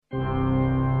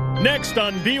Next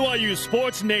on BYU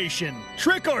Sports Nation,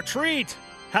 Trick or Treat,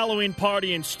 Halloween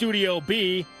party in Studio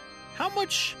B. How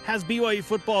much has BYU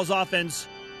football's offense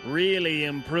really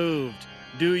improved?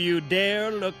 Do you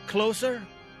dare look closer?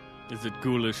 Is it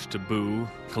ghoulish to boo?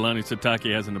 Kalani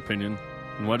Sitake has an opinion.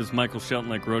 And why does Michael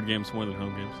Shelton like road games more than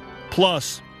home games?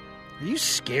 Plus, are you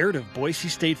scared of Boise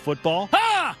State football?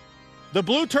 Ha! The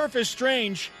blue turf is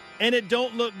strange, and it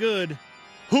don't look good.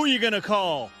 Who you gonna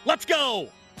call? Let's go!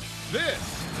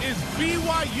 This is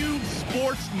BYU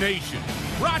Sports Nation,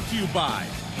 brought to you by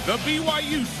The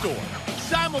BYU Store,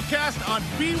 simulcast on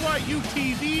BYU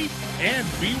TV and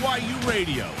BYU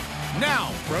Radio. Now,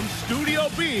 from Studio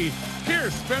B,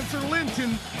 here's Spencer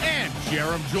Linton and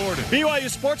Jerem Jordan. BYU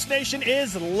Sports Nation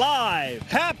is live.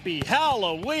 Happy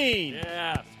Halloween!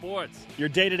 Yeah, sports. Your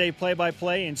day-to-day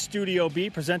play-by-play in Studio B,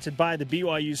 presented by the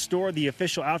BYU Store, the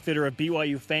official outfitter of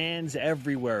BYU fans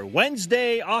everywhere.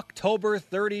 Wednesday, October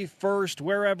 31st,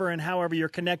 wherever and however you're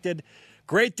connected.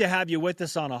 Great to have you with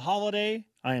us on a holiday.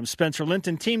 I am Spencer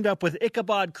Linton, teamed up with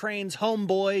Ichabod Crane's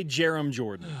homeboy, Jerem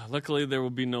Jordan. Luckily, there will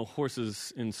be no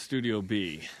horses in Studio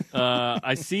B.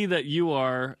 I see that you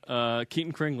are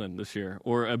Keaton Kringland this year,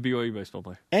 or a BYU baseball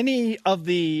player. Any of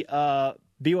the BYU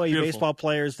Beautiful. baseball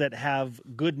players that have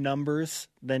good numbers,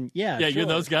 then yeah, Yeah, sure. you're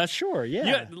those guys? Sure,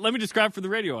 yeah. Let me describe for the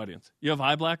radio audience. You have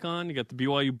eye black on. You got the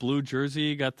BYU blue jersey.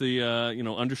 You got the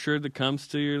undershirt that comes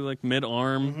to your like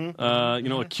mid-arm,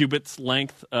 a cubit's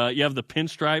length. You have the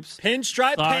pinstripes.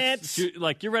 Pinstripe socks. pants.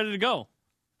 You're ready to go.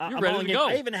 You're I'm ready only to go.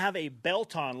 I even have a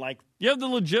belt on, like You have the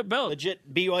legit belt.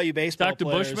 legit BYU baseball Dr.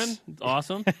 players. Bushman,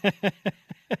 awesome.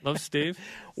 Love Steve.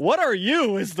 What are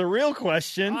you is the real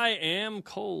question. I am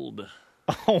cold.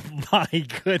 Oh, my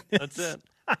goodness. That's it.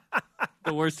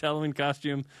 The worst Halloween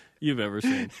costume you've ever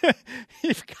seen.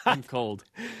 I'm cold.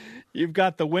 You've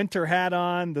got the winter hat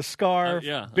on, the scarf,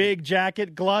 big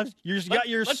jacket, gloves. You've got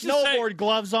your let's just say- snowboard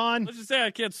gloves on. Let's just say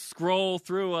I can't scroll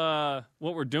through what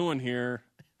we're doing here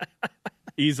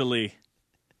easily.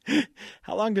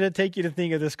 How long did it take you to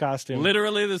think of this costume?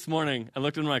 Literally this morning, I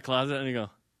looked in my closet and I go,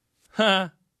 huh,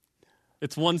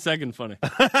 it's 1 second funny.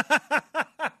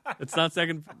 It's not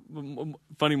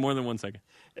funny more than 1 second.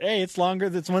 Hey, it's longer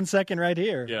than 1 second right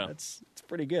here. Yeah. It's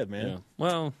pretty good, man. Yeah.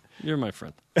 Well, you're my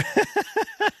friend.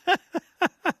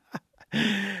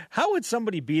 How would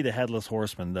somebody be the Headless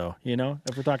Horseman, though,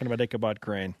 if we're talking about Ichabod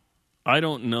Crane? I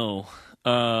don't know,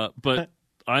 but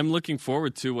I'm looking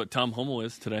forward to what Tom Hummel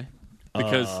is today.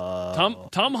 Because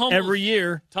Tom Hummel every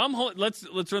year.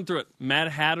 Let's run through it. Mad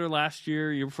Hatter last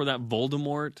year before that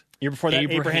Voldemort. Year before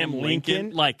that Abraham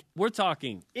Lincoln. Like, we're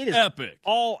talking it is epic.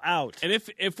 All out. And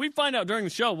if we find out during the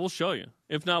show, we'll show you.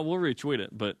 If not, we'll retweet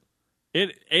it. But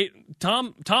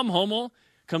Tom Hummel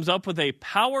comes up with a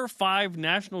Power 5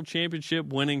 national championship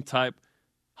winning type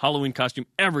Halloween costume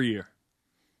every year.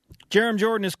 Jerem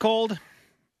Jordan is cold.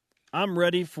 I'm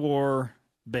ready for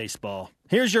baseball.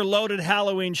 Here's your loaded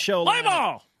Halloween show. Play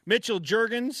ball! Mitchell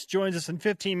Juergens joins us in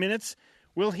 15 minutes.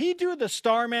 Will he do the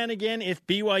Starman again if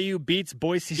BYU beats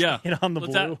Boise State on the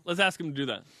blue? Let's ask him to do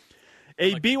that.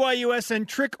 A BYUSN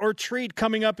trick or treat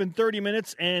coming up in 30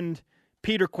 minutes. And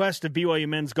Peter Quest of BYU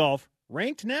Men's Golf,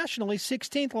 ranked nationally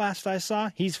 16th last I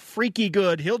saw. He's freaky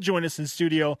good. He'll join us in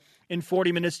studio in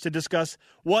 40 minutes to discuss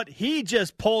what he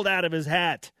just pulled out of his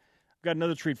hat. I've got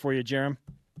another treat for you, Jerem.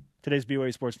 Today's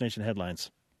BYU Sports Nation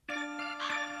headlines.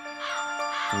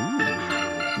 Ooh.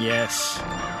 Yes.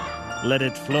 Let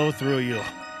it flow through you.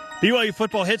 BYU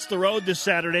football hits the road this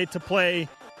Saturday to play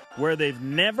where they've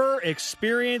never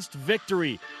experienced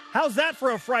victory. How's that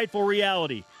for a frightful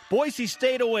reality? Boise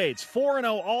State awaits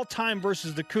 4-0 all-time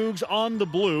versus the Cougs on the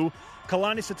blue.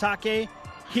 Kalani Sitake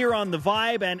here on the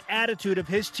vibe and attitude of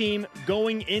his team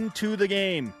going into the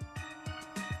game.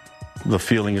 The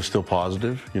feeling is still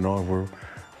positive. We're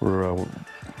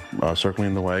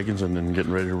circling the wagons and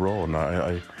getting ready to roll. And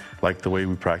I like the way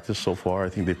we practiced so far. I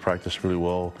think they practiced really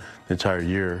well the entire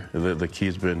year. The key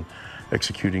has been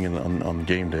executing on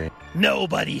game day.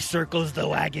 Nobody circles the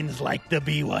wagons like the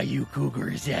BYU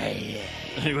Cougars.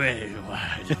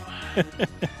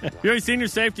 BYU senior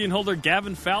safety and holder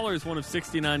Gavin Fowler is one of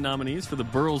 69 nominees for the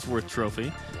Burlsworth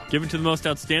Trophy, given to the most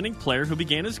outstanding player who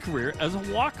began his career as a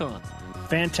walk-on.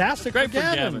 Fantastic. Great for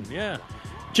Gavin. Yeah.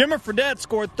 Jimmer Fredette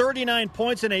scored 39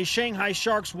 points in a Shanghai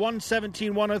Sharks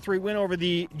 117-103 win over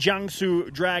the Jiangsu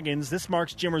Dragons. This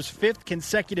marks Jimmer's fifth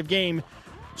consecutive game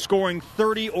scoring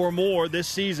 30 or more this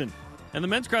season. And the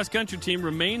men's cross-country team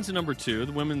remains number 2.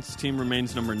 The women's team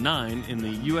remains number 9 in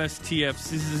the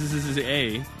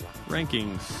USTFCA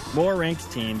rankings. More ranked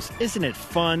teams. Isn't it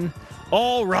fun?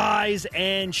 All rise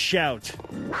and shout.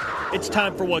 It's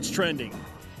time for What's Trending.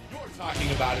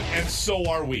 talking about it, and so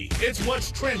are we. It's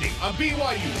what's trending on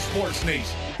BYU Sports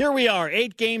Nation. Here we are,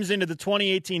 8 games into the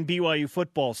 2018 BYU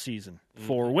football season.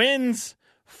 4 wins,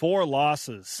 4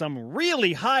 losses. Some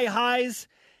really high highs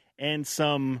and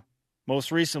some,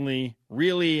 most recently,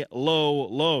 really low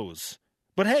lows.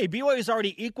 But hey, BYU's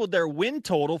already equaled their win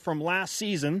total from last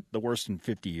season, the worst in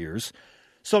 50 years.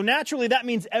 So naturally, that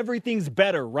means everything's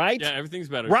better, right? Yeah, everything's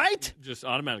better. Right? Just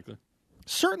automatically.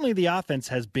 Certainly the offense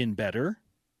has been better.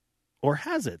 Or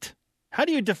has it? How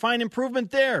do you define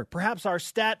improvement there? Perhaps our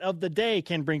stat of the day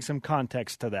can bring some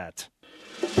context to that.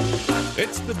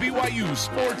 It's the BYU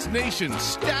Sports Nation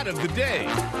stat of the day.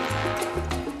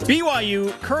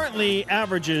 BYU currently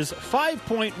averages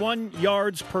 5.1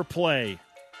 yards per play.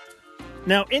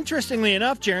 Now, interestingly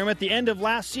enough, Jeremy, at the end of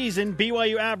last season,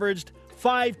 BYU averaged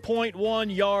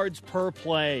 5.1 yards per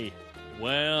play.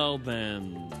 Well,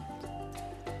 then.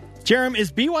 Jeremy,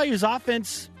 is BYU's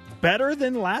offense better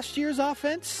than last year's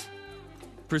offense?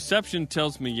 Perception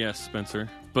tells me yes, Spencer,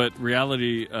 but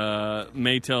reality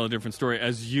may tell a different story,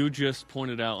 as you just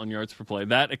pointed out on yards per play.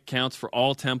 That accounts for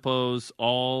all tempos,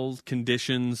 all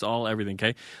conditions, all everything,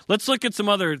 okay? Let's look at some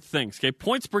other things, okay?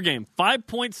 Points per game.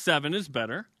 5.7 is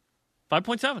better.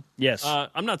 5.7. Yes.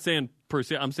 I'm not saying per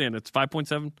se. I'm saying it's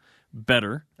 5.7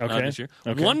 better this year.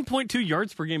 Okay. 1.2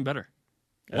 yards per game better.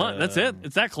 That's it.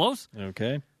 It's that close.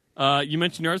 Okay. You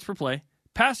mentioned yards per play.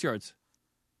 Pass yards,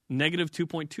 negative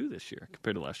 2.2 this year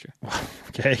compared to last year.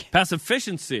 Okay. Pass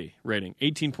efficiency rating,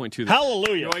 18.2.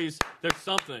 Hallelujah. There's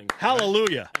something.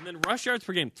 Hallelujah. Right? And then rush yards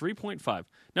per game, 3.5.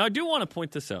 Now, I do want to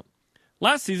point this out.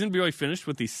 Last season, BYU finished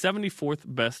with the 74th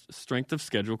best strength of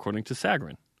schedule according to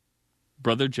Sagarin.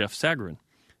 Brother Jeff Sagarin.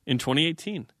 In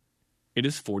 2018, it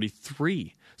is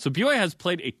 43. So BYU has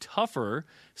played a tougher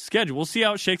schedule. We'll see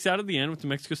how it shakes out at the end with New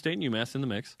Mexico State and UMass in the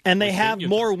mix. And they have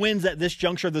more wins at this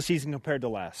juncture of the season compared to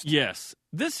last. Yes.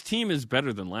 This team is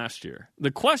better than last year.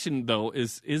 The question, though,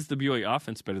 is the BYU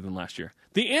offense better than last year?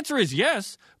 The answer is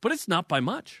yes, but it's not by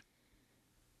much.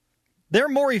 They're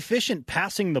more efficient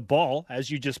passing the ball, as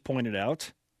you just pointed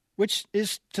out, which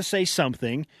is to say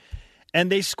something.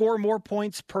 And they score more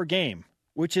points per game,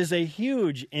 which is a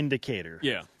huge indicator.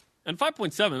 Yeah. And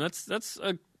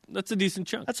 5.7, that's a decent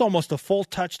chunk. That's almost a full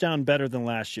touchdown better than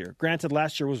last year. Granted,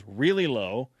 last year was really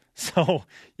low, so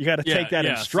you got to take that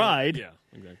in stride. So,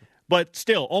 exactly. But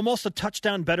still, almost a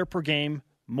touchdown better per game,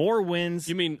 more wins.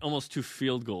 You mean almost 2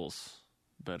 field goals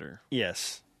better?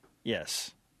 Yes.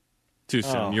 Too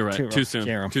soon. You're right. Too soon.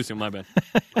 Jerem. Too soon. My bad.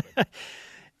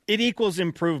 It equals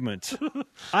improvement.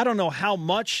 I don't know how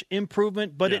much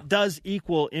improvement, but it does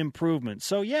equal improvement.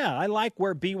 So, yeah, I like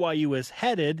where BYU is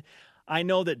headed. I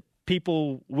know that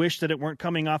people wish that it weren't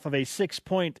coming off of a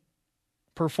 6-point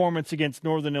performance against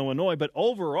Northern Illinois, but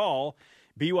overall,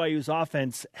 BYU's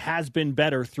offense has been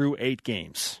better through 8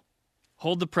 games.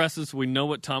 Hold the presses. We know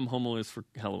what Tom Homo is for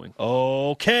Halloween.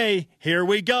 Okay, here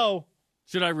we go.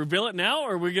 Should I reveal it now,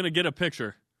 or are we going to get a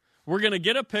picture? We're going to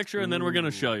get a picture, and then we're going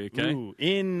to show you,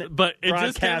 okay? But it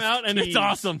just came out, and it's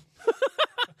awesome.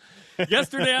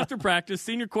 Yesterday after practice,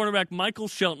 senior cornerback Michael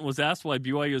Shelton was asked why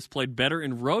BYU has played better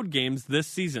in road games this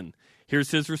season. Here's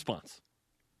his response.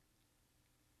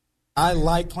 I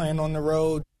like playing on the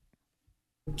road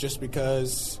just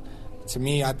because, to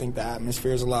me, I think the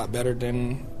atmosphere is a lot better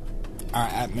than our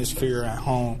atmosphere at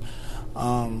home.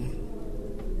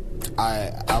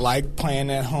 I like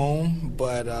playing at home,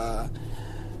 but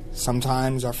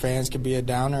sometimes our fans can be a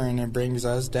downer and it brings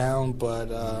us down,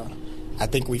 but I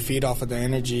think we feed off of the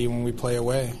energy when we play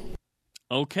away.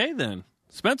 Okay, then.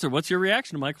 Spencer, what's your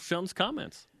reaction to Michael Shelton's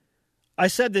comments? I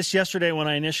said this yesterday when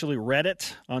I initially read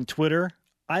it on Twitter.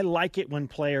 I like it when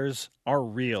players are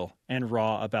real and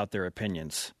raw about their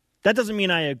opinions. That doesn't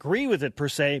mean I agree with it per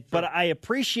se, but I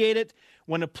appreciate it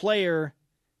when a player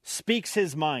speaks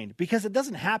his mind, because it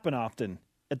doesn't happen often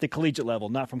at the collegiate level,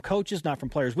 not from coaches, not from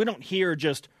players. We don't hear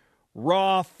just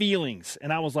raw feelings.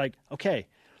 And I was like, okay,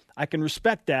 I can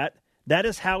respect that. That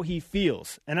is how he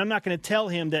feels. And I'm not going to tell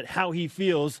him that how he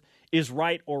feels is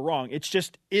right or wrong. It's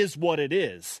just is what it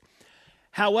is.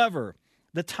 However,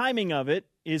 the timing of it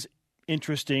is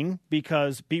interesting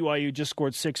because BYU just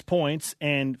scored 6 points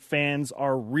and fans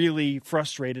are really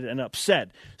frustrated and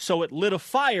upset. So it lit a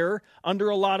fire under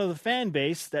a lot of the fan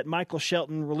base that Michael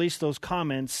Shelton released those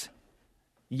comments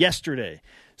yesterday.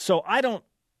 So I don't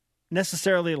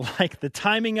necessarily like the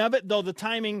timing of it, though the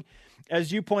timing,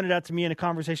 as you pointed out to me in a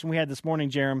conversation we had this morning,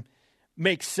 Jerem,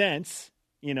 makes sense.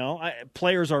 You know,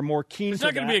 players are more keen to that.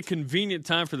 It's not going to be a convenient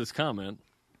time for this comment.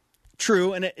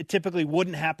 True, and it typically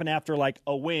wouldn't happen after like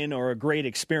a win or a great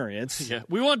experience. Yeah,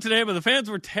 we won today, but the fans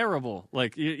were terrible.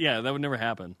 Like, yeah, that would never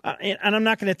happen. And I'm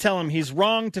not going to tell him he's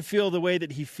wrong to feel the way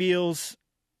that he feels,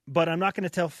 but I'm not going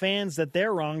to tell fans that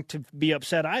they're wrong to be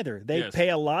upset either. They pay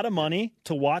a lot of money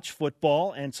to watch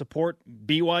football and support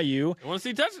BYU. They want to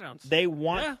see touchdowns. They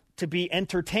want to be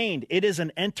entertained. It is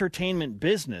an entertainment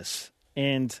business,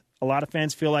 and a lot of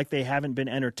fans feel like they haven't been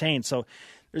entertained. So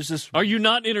there's this. Are you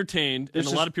not entertained? And a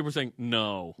lot of people are saying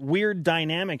no. Weird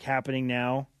dynamic happening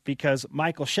now because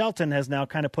Michael Shelton has now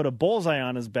kind of put a bullseye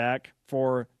on his back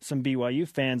for some BYU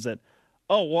fans that,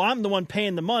 oh, well, I'm the one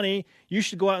paying the money. You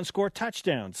should go out and score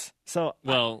touchdowns. So,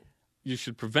 you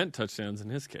should prevent touchdowns in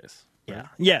his case. Right? Yeah.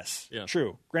 Yes. Yeah.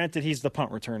 True. Granted, he's the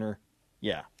punt returner.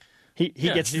 Yeah. He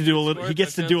gets to do a little. He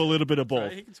gets to do a little bit of both.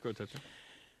 Right, he can score a touchdown.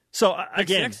 So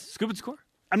again, scoop and score.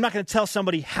 I'm not going to tell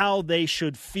somebody how they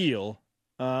should feel.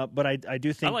 But I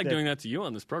do think I like doing that to you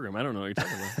on this program. I don't know what you're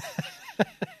talking about.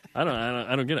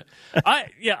 I don't get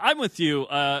it. I'm with you.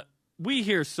 We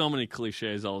hear so many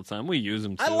cliches all the time. We use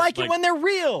them too. I like it when they're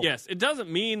real. Yes, it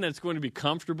doesn't mean that it's going to be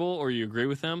comfortable or you agree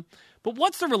with them. But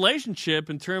what's the relationship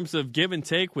in terms of give and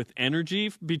take with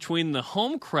energy between the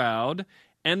home crowd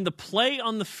and the play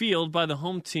on the field by the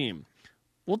home team?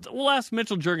 We'll ask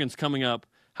Mitchell Juergens coming up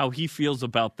how he feels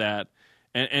about that.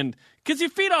 And because you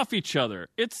feed off each other,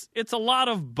 it's a lot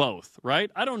of both,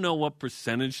 right? I don't know what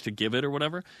percentage to give it or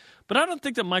whatever, but I don't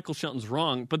think that Michael Shelton's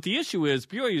wrong. But the issue is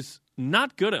BYU's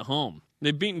not good at home.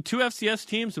 They've beaten 2 FCS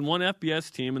teams and 1 FBS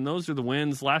team, and those are the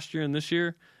wins last year and this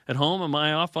year at home. Am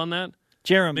I off on that?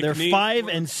 Jerem, they're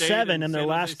 5-7 in their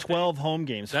last 12 home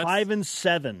games.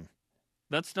 5-7.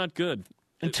 That's not good.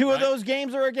 And 2 of those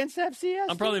games are against FCS.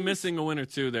 I'm probably missing a win or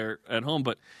 2 there at home,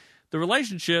 but the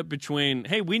relationship between,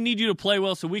 hey, we need you to play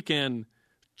well so we can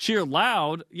cheer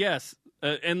loud, yes,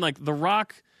 and like The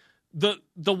Rock, the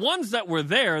ones that were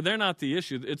there, they're not the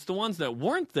issue. It's the ones that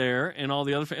weren't there and all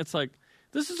the other. It's like,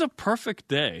 this is a perfect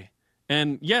day.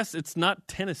 And yes, it's not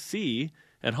Tennessee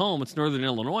at home, it's Northern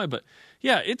Illinois, but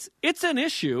yeah, it's an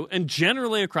issue. And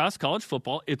generally across college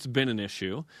football, it's been an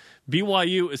issue.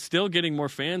 BYU is still getting more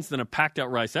fans than a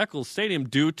packed-out Rice-Eccles Stadium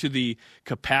due to the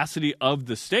capacity of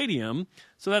the stadium.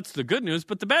 So that's the good news.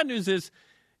 But the bad news is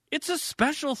it's a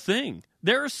special thing.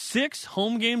 There are 6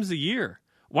 home games a year.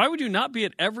 Why would you not be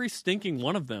at every stinking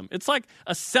one of them? It's like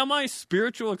a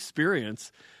semi-spiritual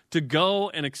experience to go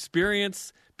and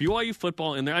experience BYU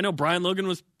football in there. I know Brian Logan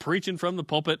was preaching from the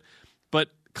pulpit, but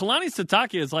Kalani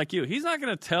Sitake is like you. He's not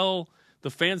going to tell the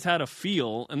fans how to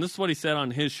feel, and this is what he said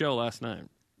on his show last night.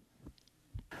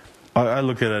 I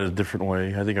look at it a different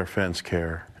way. I think our fans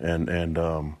care, and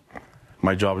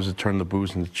my job is to turn the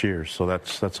boos into cheers. So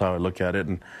that's how I look at it.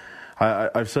 And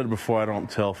I've said it before. I don't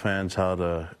tell fans how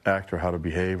to act or how to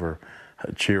behave or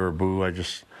cheer or boo. I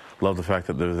just love the fact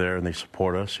that they're there and they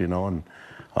support us, you know.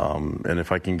 And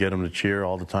if I can get them to cheer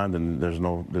all the time, then there's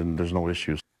no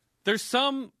issues. There's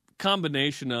some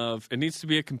combination of it needs to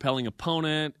be a compelling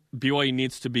opponent. BYU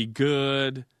needs to be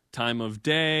good. Time of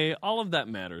day, all of that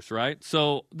matters, right?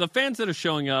 So the fans that are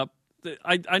showing up,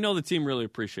 I know the team really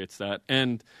appreciates that,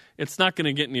 and it's not going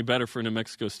to get any better for New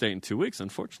Mexico State in 2 weeks,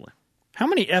 unfortunately. How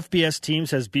many FBS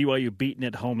teams has BYU beaten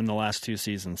at home in the last 2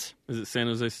 seasons? Is it San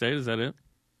Jose State? Is that it?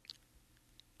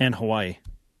 And Hawaii.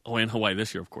 Oh, and Hawaii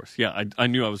this year, of course. Yeah, I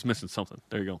knew I was missing something.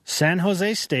 There you go. San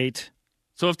Jose State.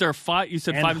 So if there are 5, you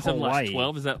said 5-7 last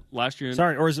 12. Is that last year?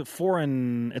 Sorry, or is it 4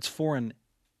 and? It's 4 and.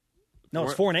 No,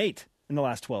 it's 4-8 in the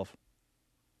last 12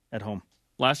 at home.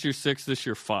 Last year 6, this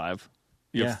year 5.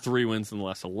 You have 3 wins in the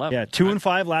last 11. Yeah, 2 and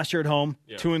 5 last year at home.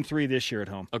 2 and 3 this year at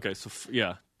home. Okay, so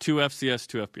 2 FCS,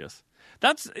 2 FBS.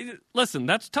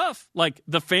 That's tough. Like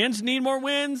the fans need more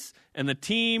wins, and the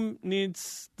team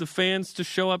needs the fans to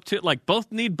show up too. Like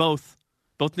both need both.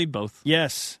 Both need both.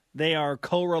 Yes, they are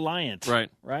co-reliant.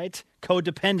 Right.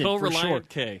 Codependent. Co-reliant. For short.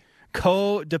 K.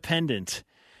 Codependent.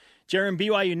 Jerem,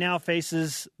 BYU now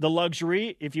faces the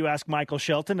luxury, if you ask Michael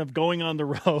Shelton, of going on the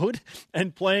road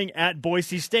and playing at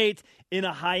Boise State in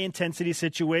a high-intensity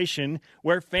situation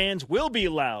where fans will be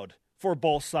loud for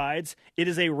both sides. It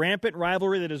is a rampant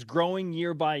rivalry that is growing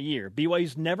year by year.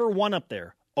 BYU's never won up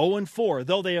there, 0-4,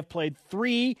 though they have played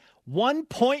 3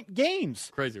 one-point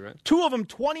games. Crazy, right? 2 of them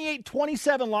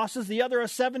 28-27 losses, the other a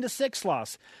 7-6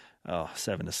 loss. Oh,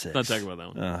 7-6. Not talking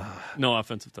about that one. No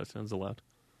offensive touchdowns allowed.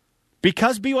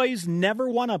 Because BYU's never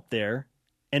won up there,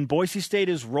 and Boise State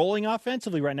is rolling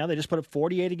offensively right now, they just put up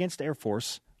 48 against Air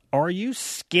Force. Are you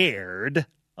scared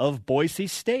of Boise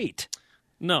State?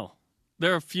 No.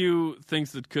 There are a few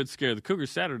things that could scare the Cougars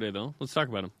Saturday, though. Let's talk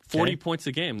about them. 40 points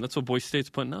a game. That's what Boise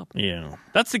State's putting up. Yeah.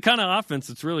 That's the kind of offense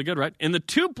that's really good, right? In the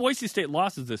 2 Boise State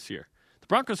losses this year, the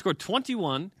Broncos scored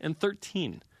 21 and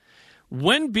 13.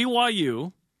 When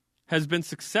BYU has been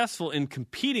successful in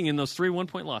competing in those 3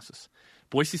 one-point losses,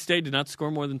 Boise State did not score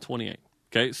more than 28.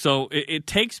 Okay, so it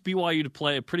takes BYU to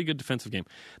play a pretty good defensive game.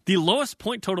 The lowest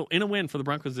point total in a win for the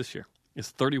Broncos this year is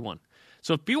 31.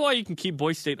 So if BYU can keep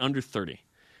Boise State under 30,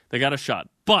 they got a shot.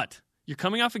 But you're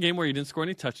coming off a game where you didn't score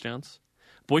any touchdowns.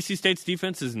 Boise State's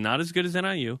defense is not as good as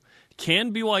NIU.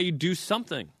 Can BYU do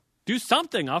something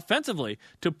offensively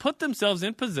to put themselves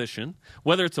in position,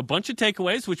 whether it's a bunch of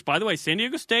takeaways, which, by the way, San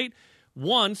Diego State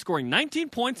won, scoring 19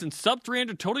 points and sub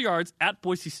 300 total yards at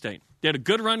Boise State. They had a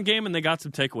good run game, and they got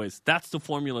some takeaways. That's the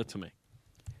formula to me.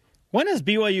 When has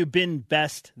BYU been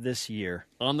best this year?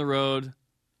 On the road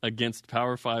against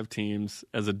Power 5 teams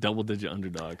as a double-digit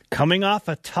underdog. Coming off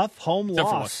a tough home Except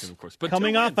for loss. Washington, of course. But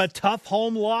Coming 2 off wins. a tough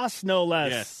home loss, no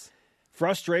less. Yes.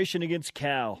 Frustration against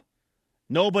Cal.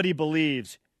 Nobody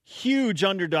believes. Huge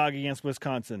underdog against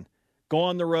Wisconsin. Go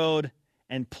on the road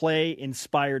and play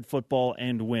inspired football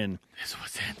and win. This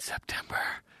was in September.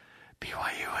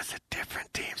 BYU was a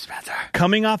different team, Spencer.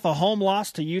 Coming off a home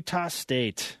loss to Utah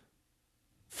State.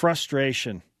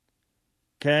 Frustration.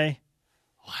 Okay?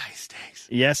 Why stinks?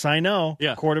 Yes, I know.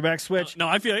 Yeah. Quarterback switch. No,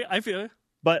 I feel you.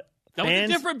 But That was a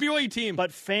different BYU team.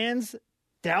 But fans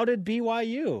doubted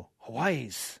BYU.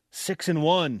 Hawaii's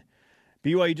 6-1.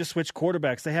 BYU just switched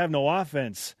quarterbacks. They have no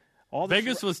offense.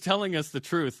 Vegas was telling us the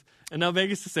truth, and now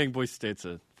Vegas is saying Boise State's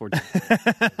a 14.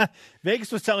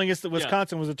 Vegas was telling us that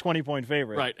Wisconsin was a 20-point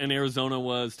favorite. Right, and Arizona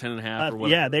was 10.5 or whatever.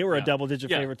 Yeah, they were a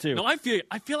double-digit favorite too. No, I feel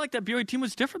like that BYU team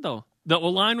was different, though. The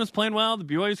O-line was playing well. The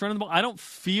BYU was running the ball. I don't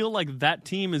feel like that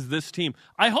team is this team.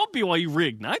 I hope BYU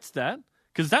reignites that,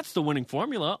 because that's the winning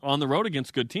formula on the road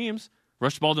against good teams.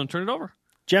 Rush the ball, don't turn it over.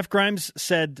 Jeff Grimes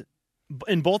said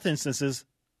in both instances,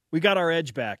 we got our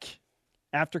edge back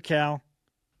after Cal,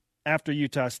 after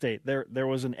Utah State. There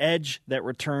was an edge that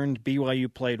returned.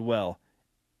 BYU played well.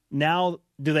 Now,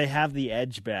 do they have the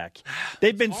edge back?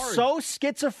 They've been so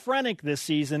schizophrenic this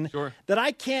season that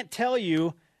I can't tell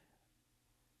you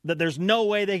that there's no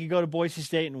way they could go to Boise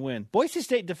State and win. Boise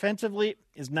State defensively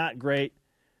is not great.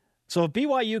 So if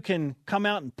BYU can come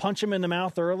out and punch them in the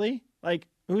mouth early, like,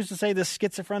 who's to say this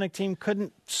schizophrenic team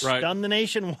couldn't stun the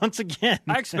nation once again?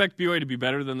 I expect BYU to be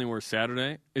better than they were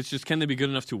Saturday. It's just, can they be good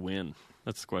enough to win?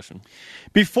 That's the question.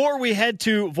 Before we head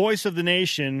to Voice of the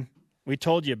Nation, we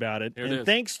told you about it. And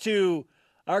thanks to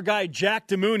our guy Jack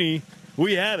DeMooney,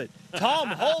 we have it. Tom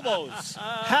Holmo's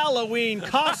Halloween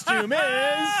costume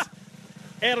is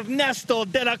Ernesto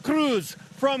de la Cruz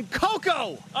from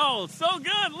Coco. Oh, so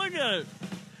good. Look at it.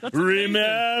 That's amazing.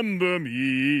 Remember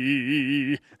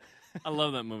me. I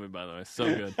love that movie, by the way. So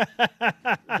good.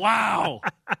 Wow.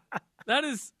 That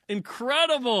is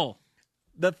incredible.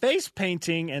 The face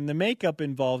painting and the makeup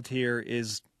involved here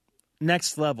is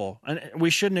next level. And we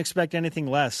shouldn't expect anything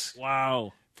less.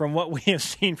 Wow. From what we have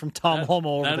seen from Tom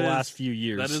Holmoe over the last few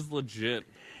years. That is legit.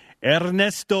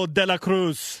 Ernesto de la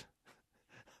Cruz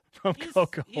from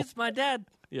Coco. He's my dad.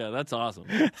 Yeah, that's awesome.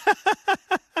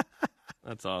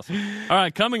 That's awesome. All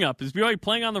right, coming up, is BYU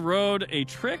playing on the road a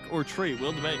trick or treat?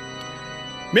 We'll debate.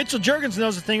 Mitchell Juergens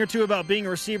knows a thing or two about being a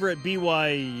receiver at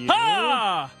BYU.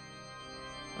 Ha!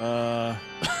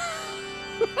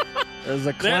 There's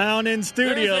a clown in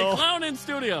studio. There's a clown in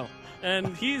studio,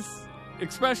 and he's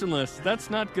expressionless. That's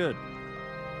not good.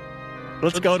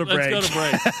 Let's go to break. Let's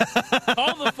go to break.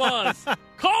 Call the fuzz.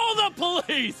 Call the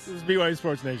police. This is BYU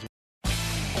Sports Nation.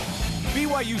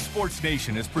 BYU Sports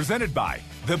Nation is presented by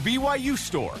The BYU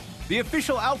Store, the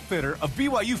official outfitter of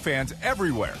BYU fans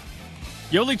everywhere.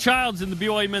 Yoli Childs and the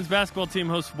BYU men's basketball team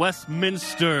host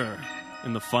Westminster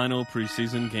in the final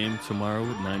preseason game tomorrow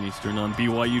at 9 Eastern on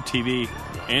BYU TV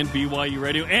and BYU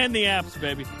Radio and the apps,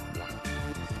 baby.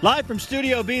 Live from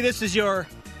Studio B, this is your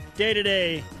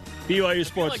day-to-day BYU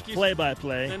Sports like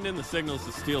play-by-play. Send in the signals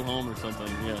to steal home or something.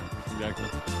 Yeah, exactly.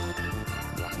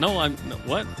 No,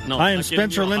 what? No. I am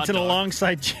Spencer Linton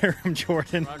alongside Jerem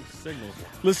Jordan. Signals.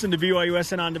 Listen to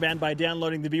BYUSN On Demand by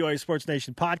downloading the BYU Sports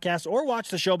Nation podcast or watch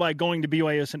the show by going to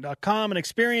BYUSN.com and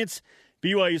experience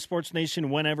BYU Sports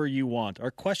Nation whenever you want. Our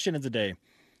question of the day: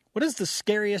 what is the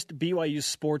scariest BYU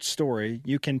sports story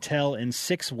you can tell in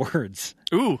 6 words?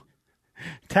 Ooh.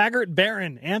 Taggart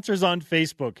Barron answers on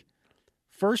Facebook.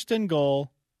 First and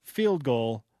goal, field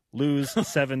goal, lose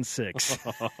 7-6.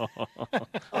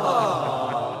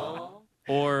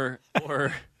 Or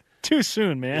Too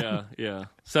soon, man. Yeah.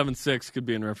 7-6 could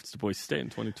be in reference to Boise State in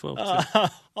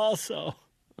 2012. Also,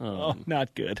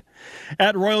 not good.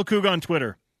 At Royal Coug on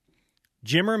Twitter,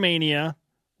 Jimmermania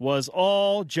was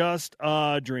all just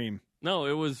a dream. No,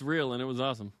 it was real and it was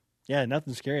awesome. Yeah,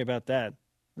 nothing scary about that.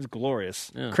 It's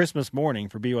glorious. Yeah. Christmas morning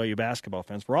for BYU basketball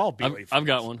fans. We're all BYU fans. I've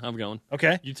got one.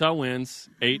 Okay. Utah wins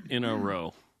 8 in a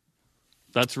row.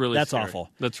 That's really scary. awful.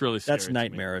 That's really scary. That's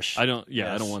nightmarish. I don't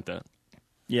Yes. want that.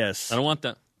 Yes. I don't want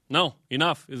that. No,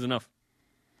 enough is enough.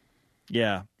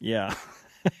 Yeah. It's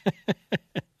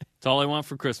all I want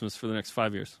for Christmas for the next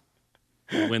 5 years.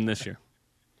 We'll win this year.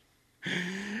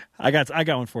 I got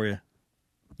one for you.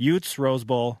 Utes, Rose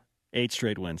Bowl, 8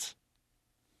 straight wins.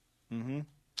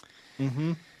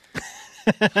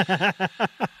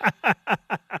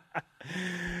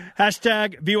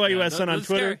 Hashtag BYUSN on that's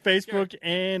Twitter, scary. Facebook,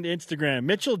 and Instagram.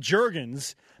 Mitchell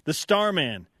Juergens, the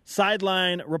Starman,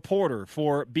 sideline reporter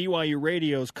for BYU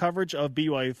Radio's coverage of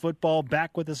BYU football,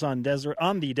 back with us on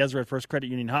the Deseret First Credit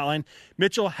Union hotline.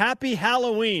 Mitchell, happy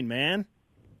Halloween, man.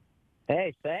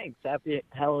 Hey, thanks. Happy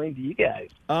Halloween to you guys.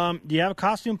 Do you have a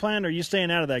costume plan, or are you staying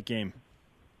out of that game?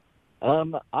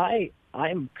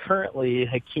 I'm currently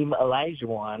Hakeem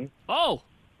Olajuwon, Oh,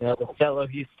 the fellow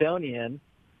Houstonian,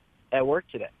 at work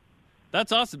today.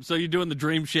 that's awesome. So you're doing the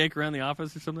dream shake around the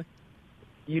office or something?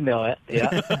 You know it,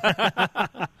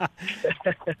 yeah.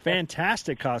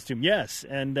 Fantastic costume, yes.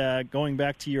 And going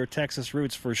back to your Texas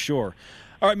roots for sure.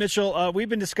 All right, Mitchell, we've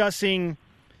been discussing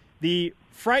the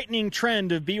frightening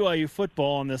trend of BYU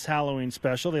football on this Halloween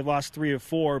special. They've lost 3 of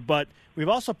 4, but we've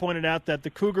also pointed out that the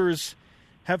Cougars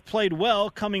have played well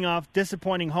coming off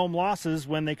disappointing home losses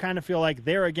when they kind of feel like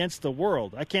they're against the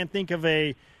world. I can't think of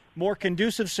a more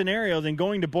conducive scenario than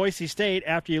going to Boise State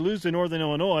after you lose to Northern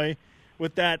Illinois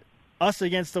with that us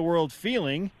against the world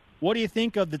feeling. What do you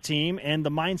think of the team and the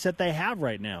mindset they have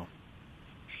right now?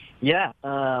 Yeah,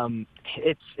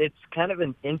 it's kind of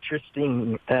an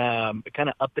interesting kind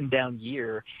of up and down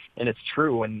year, and it's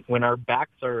true. When our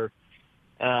backs are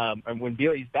and when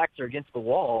BYU's backs are against the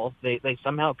wall, they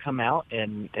somehow come out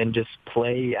and just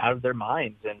play out of their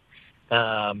minds.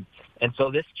 And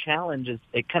so this challenge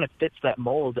it kind of fits that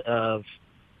mold of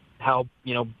how,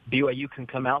 BYU can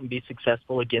come out and be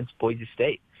successful against Boise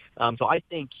State. So I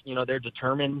think, they're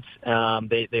determined.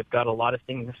 They've got a lot of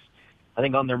things, I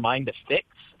think, on their mind to fix.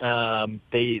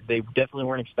 They definitely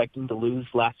weren't expecting to lose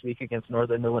last week against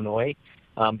Northern Illinois.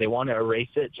 They want to erase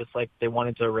it, just like they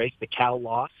wanted to erase the Cal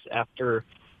loss after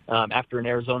an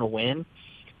Arizona win,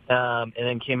 and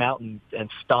then came out and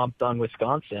stomped on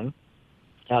Wisconsin.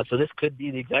 So this could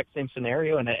be the exact same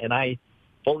scenario, and I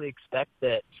fully expect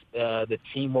that the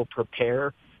team will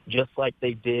prepare just like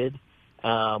they did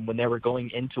when they were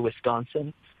going into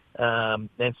Wisconsin.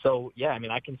 And so, yeah, I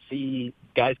mean, I can see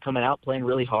guys coming out playing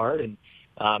really hard, and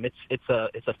it's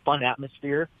a fun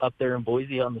atmosphere up there in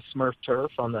Boise on the Smurf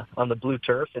turf, on the blue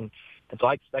turf, and so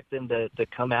I expect them to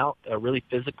come out really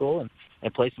physical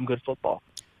and play some good football.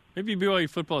 Maybe BYU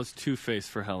football is two-faced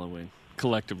for Halloween,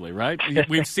 collectively, right?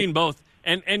 We've seen both.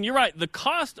 And you're right, the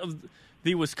cost of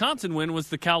the Wisconsin win was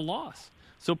the Cal loss.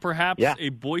 So perhaps a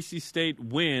Boise State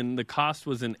win, the cost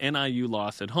was an NIU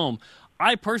loss at home.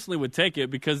 I personally would take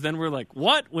it because then we're like,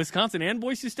 what? Wisconsin and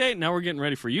Boise State? Now we're getting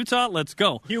ready for Utah? Let's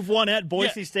go. You've won at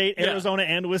Boise State, Arizona,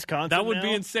 and Wisconsin. That would now.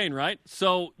 be insane, right?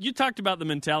 So you talked about the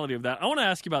mentality of that. I want to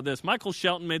ask you about this. Michael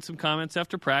Shelton made some comments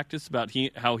after practice about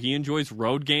how he enjoys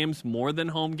road games more than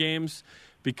home games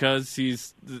because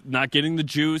he's not getting the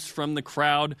juice from the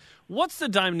crowd. What's the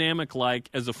dynamic like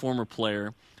as a former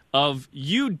player of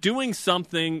you doing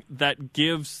something that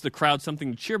gives the crowd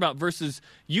something to cheer about versus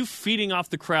you feeding off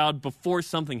the crowd before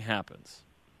something happens?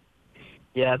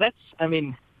 Yeah, it's a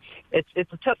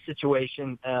tough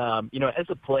situation. As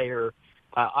a player,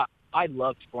 I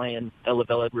loved playing at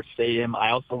LaVell Edwards Stadium. I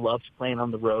also loved playing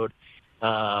on the road.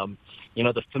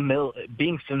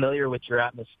 Being familiar with your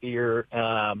atmosphere.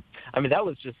 That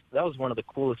was one of the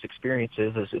coolest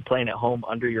experiences, is playing at home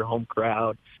under your home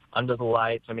crowd, under the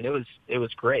lights. It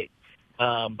was great.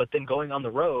 But then going on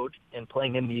the road and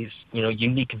playing in these,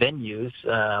 unique venues,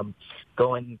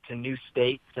 going to new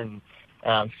states and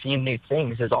seeing new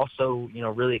things is also,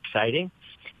 really exciting.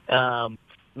 Now,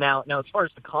 as far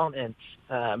as the comments,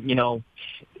 I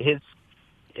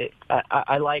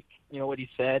like, what he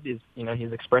said is,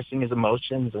 he's expressing his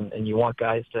emotions and you want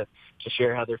guys to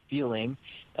share how they're feeling.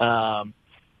 But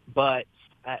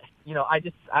I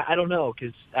don't know,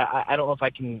 because I don't know if I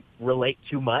can relate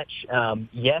too much.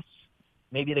 Yes,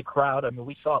 maybe the crowd,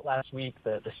 we saw it last week.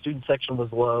 The student section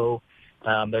was low.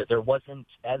 There wasn't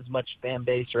as much fan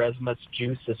base or as much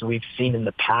juice as we've seen in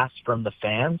the past from the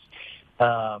fans.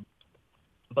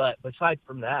 But aside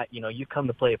from that, you come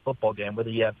to play a football game, whether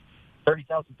you have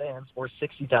 30,000 fans or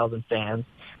 60,000 fans.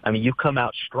 You come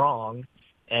out strong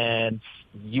and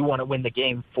you want to win the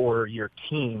game for your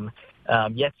team.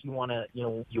 Yes, you want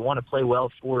to play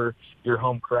well for your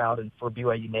home crowd and for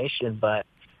BYU Nation, but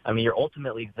I mean, you're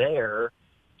ultimately there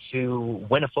to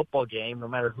win a football game, no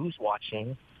matter who's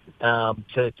watching,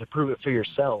 to prove it for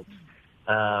yourselves.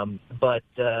 But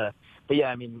yeah,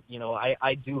 I mean,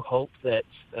 I do hope that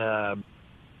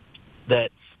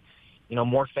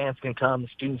more fans can come. The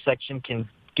student section can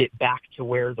get back to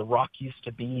where the Rock used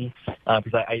to be,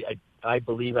 because I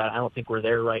believe I don't think we're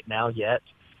there right now yet.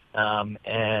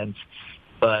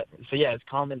 But his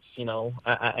comments,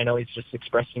 I know he's just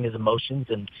expressing his emotions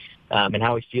and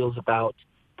how he feels about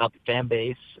the fan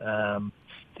base.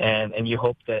 And you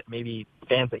hope that maybe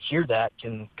fans that hear that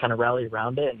can kind of rally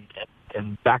around it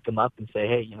and back them up and say,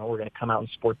 hey, we're going to come out and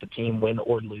support the team, win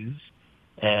or lose.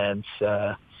 And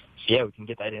we can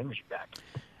get that energy back.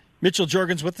 Mitchell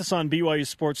Juergens with us on BYU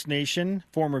Sports Nation,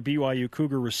 former BYU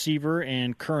Cougar receiver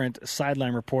and current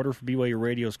sideline reporter for BYU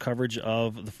Radio's coverage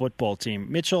of the football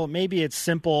team. Mitchell, maybe it's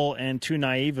simple and too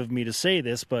naive of me to say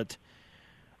this, but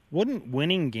wouldn't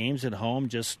winning games at home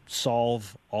just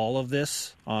solve all of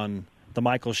this on the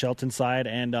Michael Shelton side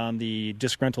and on the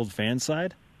disgruntled fan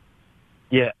side?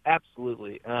 Yeah,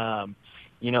 absolutely. At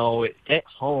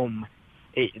home,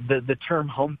 the term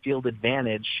home field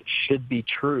advantage should be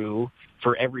true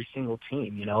for every single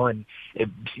team, and if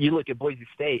you look at Boise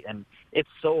State, and it's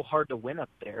so hard to win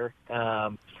up there.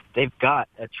 They've got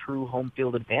a true home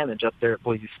field advantage up there at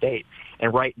Boise State,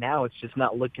 and right now it's just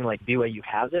not looking like BYU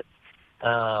has it.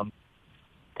 And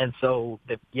so,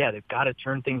 they've got to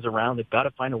turn things around. They've got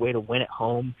to find a way to win at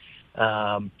home.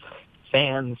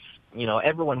 Fans,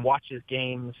 everyone watches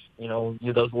games.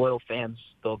 Those loyal fans,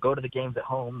 they'll go to the games at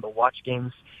home. They'll watch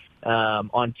games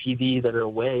on TV that are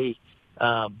away.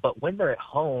 But when they're at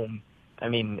home, I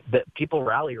mean, people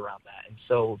rally around that. And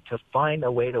so to find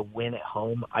a way to win at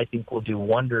home, I think will do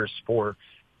wonders for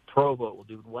Provo, will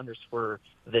do wonders for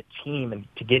the team and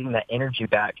to getting that energy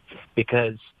back,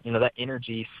 because, that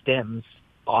energy stems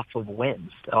off of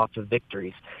wins, off of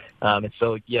victories. And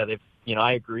so,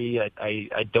 I agree.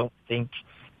 I don't think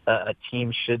a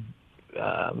team should,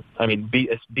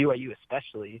 BYU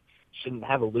especially, shouldn't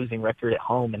have a losing record at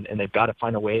home, and they've got to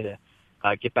find a way to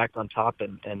get back on top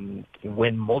and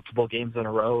win multiple games in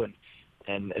a row,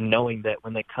 and knowing that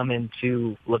when they come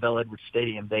into LaVell Edwards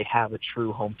Stadium, they have a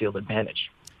true home field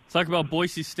advantage. Let's talk about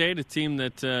Boise State, a team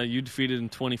that you defeated in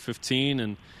 2015,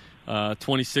 and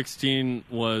 2016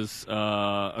 was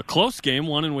a close game,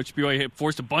 one in which BYU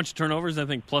forced a bunch of turnovers, I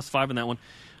think +5 in that one.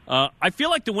 I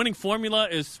feel like the winning formula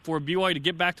is for BYU to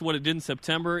get back to what it did in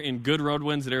September in good road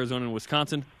wins at Arizona and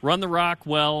Wisconsin, run the rock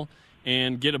well,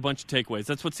 and get a bunch of takeaways.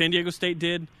 That's what San Diego State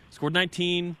did. Scored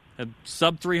 19, had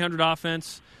sub-300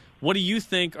 offense. What do you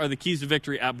think are the keys to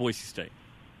victory at Boise State?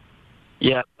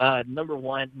 Yeah, number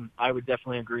one, I would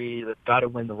definitely agree. They've got to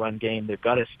win the run game. They've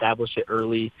got to establish it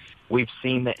early. We've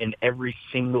seen that in every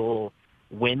single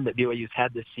win that BYU's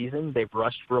had this season. They've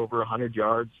rushed for over 100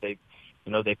 yards. They've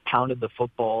pounded the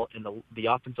football, and the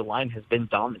offensive line has been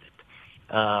dominant.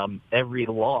 Every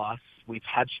loss, we've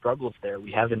had struggles there.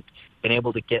 We haven't been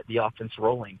able to get the offense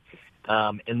rolling.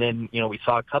 And then, we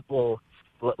saw a couple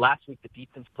last week. The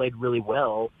defense played really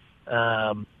well,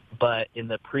 but in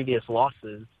the previous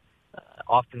losses,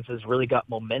 offenses really got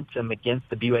momentum against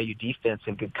the BYU defense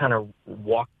and could kind of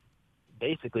walk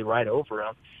basically right over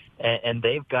them. And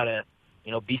they've got to,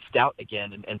 be stout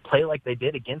again and play like they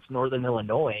did against Northern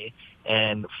Illinois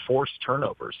and force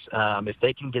turnovers. If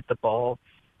they can get the ball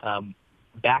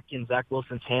back in Zach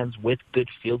Wilson's hands with good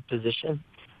field position,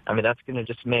 I mean, that's going to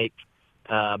just make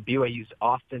BYU's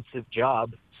offensive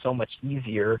job so much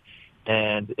easier,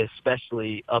 and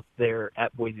especially up there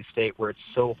at Boise State where it's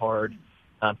so hard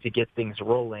to get things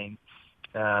rolling,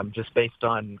 just based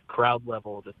on crowd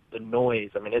level, the noise.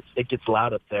 I mean, it gets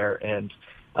loud up there, and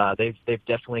they've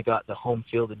definitely got the home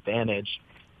field advantage.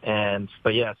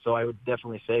 So I would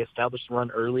definitely say establish the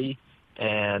run early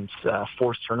and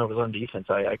force turnovers on defense.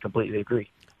 I completely agree.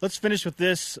 Let's finish with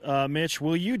this, Mitch.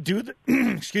 Will you do the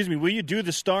Will you do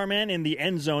the Starman in the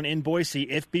end zone in Boise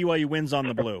if BYU wins on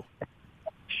the blue?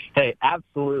 Hey,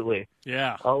 absolutely.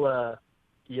 Yeah. I'll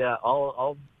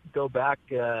go back,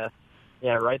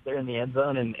 right there in the end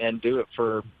zone and do it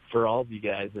for all of you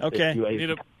guys. Okay.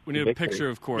 We need a picture,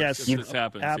 of course, yes, if this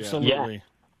happens. Absolutely.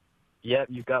 Yeah,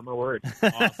 you've got my word.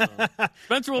 Awesome.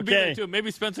 Spencer will be there, too.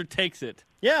 Maybe Spencer takes it.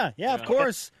 Yeah, of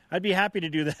course. I'd be happy to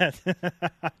do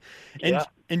that.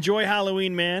 Enjoy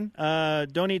Halloween, man.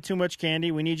 Don't eat too much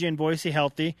candy. We need you in Boise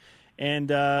healthy. And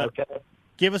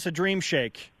give us a dream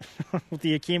shake with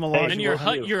the Akeem Olajuwon.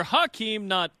 And you're Hakeem,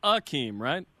 not Akeem,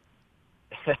 right?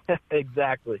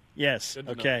 Exactly. Yes.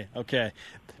 Okay.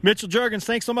 Mitchell Juergens,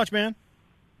 thanks so much, man.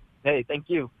 Hey, thank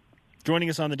you.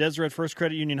 Joining us on the Deseret First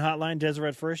Credit Union Hotline.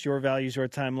 Deseret First, your values, your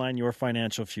timeline, your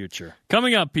financial future.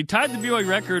 Coming up, he tied the BYU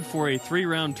record for a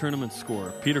 3-round tournament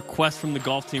score. Peter Quest from the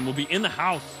golf team will be in the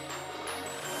house.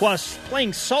 Plus,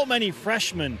 playing so many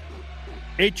freshmen.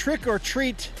 A trick or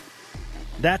treat.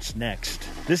 That's next.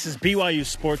 This is BYU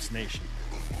Sports Nation.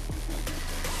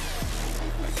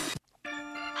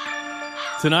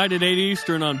 Tonight at 8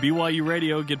 Eastern on BYU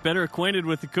Radio, get better acquainted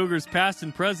with the Cougars past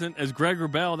and present as Greg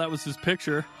Wrubell, that was his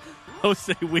picture, hosts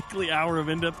a weekly hour of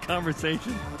in-depth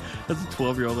conversation. That's a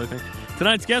 12-year-old, I think.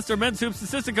 Tonight's guests are men's hoops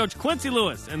assistant coach Quincy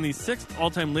Lewis and the 6th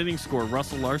all-time leading scorer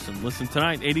Russell Larson. Listen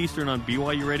tonight, 8 Eastern on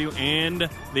BYU Radio and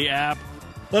the app.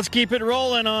 Let's keep it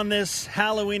rolling on this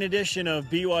Halloween edition of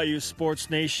BYU Sports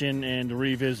Nation and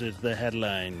revisit the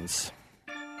headlines.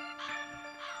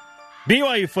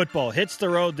 BYU football hits the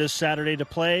road this Saturday to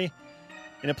play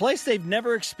in a place they've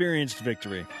never experienced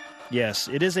victory. Yes,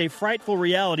 it is a frightful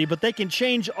reality, but they can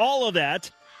change all of that.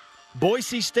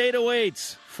 Boise State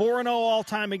awaits 4-0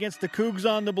 all-time against the Cougs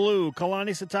on the Blue.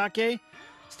 Kalani Sitake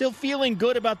still feeling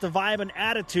good about the vibe and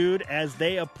attitude as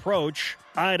they approach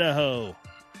Idaho.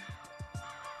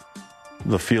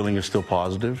 The feeling is still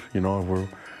positive. You know,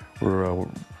 we're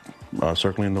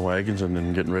circling the wagons and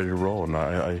then getting ready to roll. And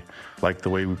I like the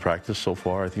way we practice so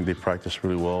far. I think they practiced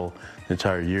really well the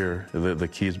entire year. The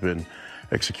key has been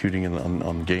executing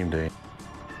on game day.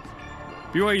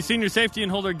 BYU senior safety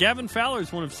and holder Gavin Fowler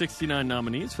is one of 69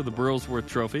 nominees for the Burlsworth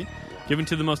Trophy, given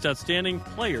to the most outstanding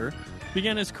player.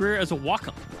 Began his career as a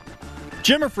walk-on.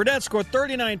 Jimmer Fredette scored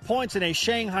 39 points in a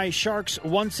Shanghai Sharks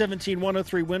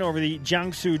 117-103 win over the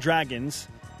Jiangsu Dragons.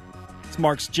 This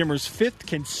marks Jimmer's 5th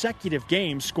consecutive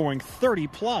game scoring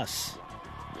 30-plus.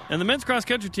 And the men's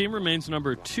cross-country team remains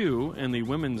number 2, and the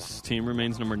women's team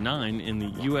remains number 9 in the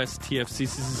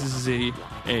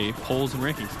USTFCCCA polls and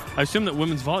rankings. I assume that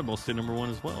women's volleyball stayed number 1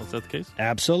 as well. Is that the case?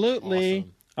 Absolutely.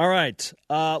 Awesome. All right.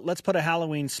 Let's put a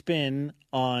Halloween spin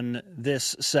on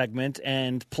this segment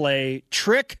and play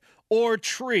Trick or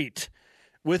Treat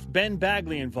with Ben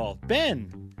Bagley involved.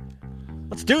 Ben,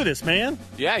 let's do this, man.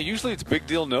 Yeah, usually it's big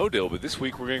deal, no deal, but this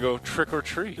week we're going to go trick or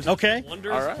treat. Okay.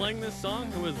 Wonders All right. playing this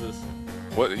song? Who is this?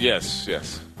 What? Yes.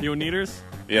 The Oneaters?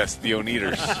 Yes, the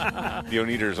Oneaters. The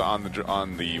Oneaters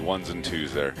on the ones and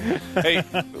twos there. Hey,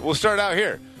 we'll start out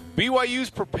here. BYU's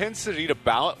propensity to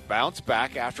bounce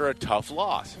back after a tough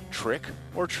loss. Trick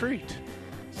or treat?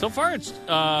 So far, it's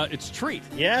treat.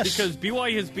 Yes. Because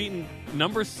BYU has beaten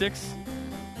number 6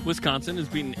 Wisconsin, has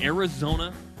beaten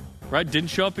Arizona, right? Didn't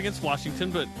show up against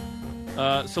Washington, but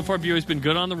so far BYU's been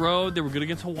good on the road. They were good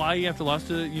against Hawaii after loss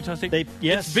to Utah State.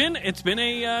 Yes. It's been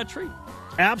a treat.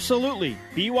 Absolutely.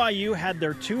 BYU had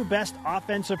their 2 best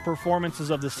offensive performances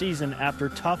of the season after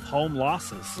tough home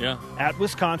losses. Yeah. At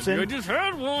Wisconsin. You just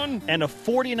had one. And a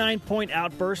 49-point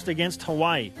outburst against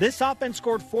Hawaii. This offense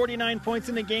scored 49 points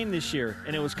in the game this year,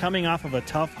 and it was coming off of a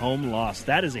tough home loss.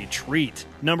 That is a treat.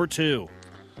 Number 2.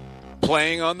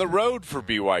 Playing on the road for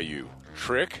BYU.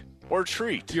 Trick or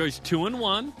treat? BYU's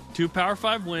 2-1, 2 Power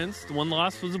 5 wins. The one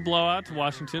loss was a blowout to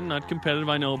Washington. Not competitive,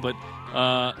 I know, but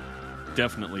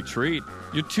definitely treat.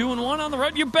 You're 2-1 on the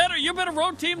road. You're better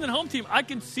road team than home team. I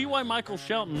can see why Michael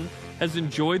Shelton has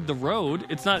enjoyed the road.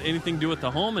 It's not anything to do with the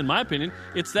home, in my opinion.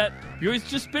 It's that BYU's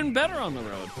just been better on the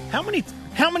road. How many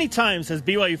times has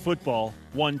BYU football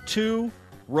won 2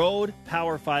 road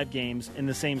Power 5 games in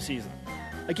the same season?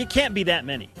 Like, it can't be that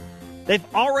many.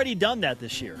 They've already done that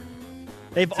this year.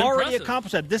 They've already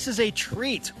accomplished that. This is a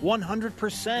treat,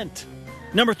 100%.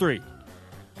 Number 3.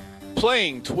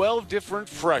 Playing 12 different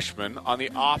freshmen on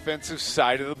the offensive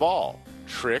side of the ball.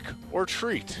 Trick or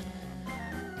treat?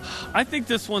 I think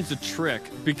this one's a trick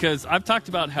because I've talked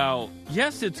about how,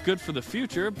 yes, it's good for the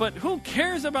future, but who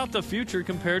cares about the future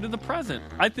compared to the present?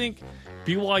 I think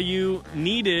BYU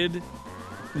needed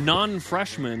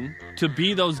non-freshmen to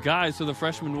be those guys so the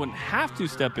freshmen wouldn't have to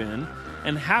step in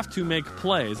and have to make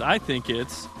plays. I think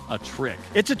it's a trick.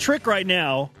 It's a trick right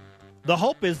now. The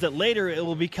hope is that later it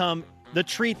will become the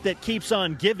treat that keeps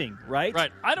on giving, right?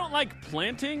 Right. I don't like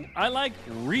planting. I like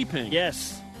reaping.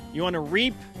 Yes. You want to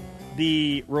reap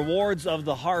the rewards of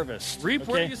the harvest. Reap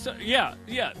where you sow. Yeah.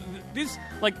 These,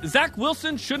 like, Zach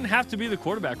Wilson shouldn't have to be the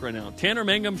quarterback right now. Tanner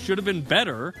Mangum should have been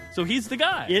better, so he's the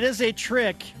guy. It is a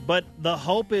trick, but the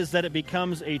hope is that it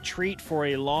becomes a treat for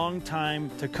a long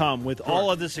time to come with all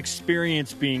of this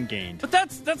experience being gained. But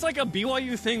that's like a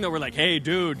BYU thing, though. We're like, hey,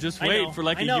 dude, just wait for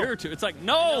like a year or two. It's like,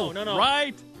 no.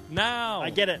 Right now.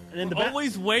 I get it. And then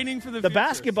always waiting for the future.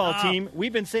 Basketball team,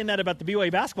 we've been saying that about the BYU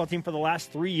basketball team for the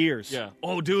last 3 years. Yeah.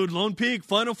 Oh, dude, Lone Peak,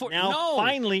 Final Four.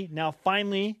 Now,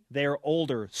 finally, they're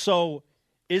older. So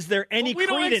is there any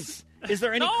credence? Is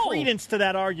there any No. credence to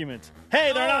that argument?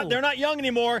 Hey, No. they're not young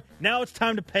anymore. Now it's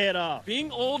time to pay it off.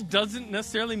 Being old doesn't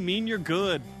necessarily mean you're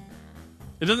good.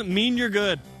 It doesn't mean you're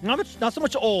good. Not so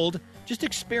much old, just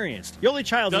experienced. Yoli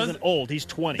Childs Does- isn't old. He's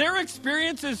 20. Their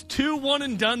experience is 2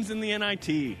 one-and-dones in the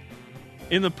NIT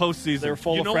in the postseason. They're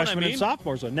full You of know what I freshmen mean? and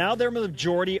sophomores. Now they're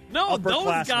majority No, those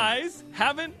upperclassmen. guys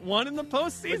haven't won in the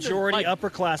postseason. Majority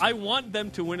upperclassmen. I want them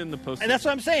to win in the postseason. And that's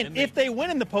what I'm saying. And If they win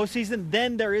in the postseason,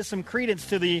 then there is some credence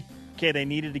to they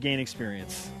needed to gain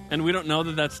experience. And we don't know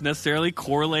that that's necessarily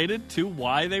correlated to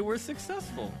why they were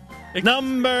successful.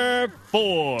 Number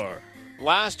 4.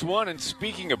 Last one, and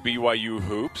speaking of BYU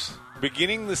hoops,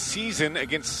 beginning the season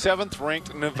against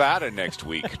 7th-ranked Nevada next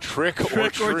week. Trick or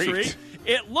treat.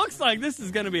 It looks like this is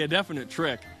going to be a definite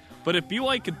trick, but if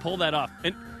BYU could pull that off,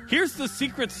 and here's the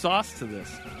secret sauce to this.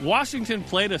 Washington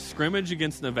played a scrimmage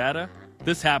against Nevada.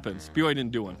 This happens. BYU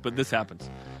didn't do one, but this happens.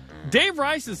 Dave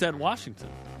Rice is at Washington.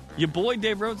 Your boy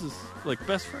Dave Rhodes is like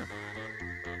best friend.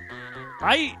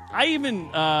 I even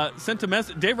sent a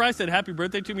message. Dave Rice said happy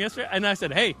birthday to me yesterday, and I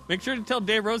said, hey, make sure to tell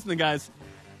Dave Rose and the guys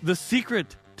the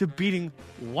secret to beating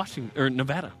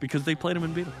Nevada, because they played them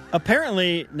and beat them.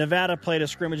 Apparently, Nevada played a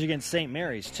scrimmage against St.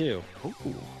 Mary's, too.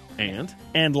 Ooh.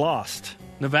 And lost.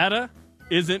 Nevada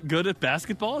isn't good at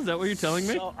basketball? Is that what you're telling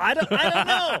me? So, I don't know.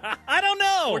 I don't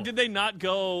know. Or did they not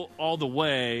go all the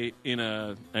way in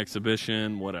a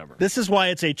exhibition, whatever? This is why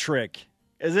it's a trick.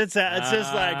 It's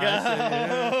just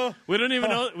like we don't even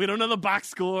know. We don't know the box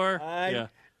score.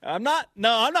 I'm not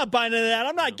buying into that.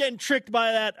 I'm not getting tricked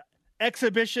by that.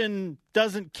 Exhibition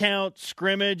doesn't count.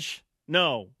 Scrimmage,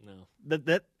 no.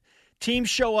 That teams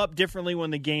show up differently when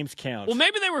the games count. Well,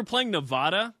 maybe they were playing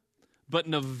Nevada, but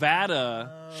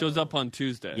Nevada shows up on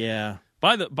Tuesday. Yeah.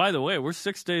 By the way, we're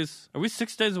 6 days. Are we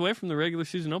 6 days away from the regular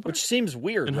season opener? Which seems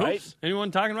weird, and right? Hoops?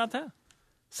 Anyone talking about that?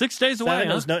 6 days away.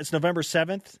 Huh? It's November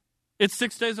 7th. It's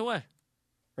 6 days away.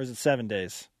 Or is it 7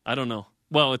 days? I don't know.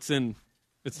 Well, it's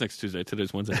next Tuesday.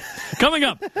 Today's Wednesday. Coming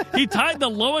up, he tied the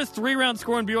lowest 3-round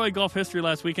score in BYU golf history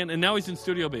last weekend, and now he's in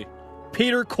Studio B.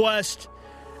 Peter Quest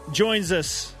joins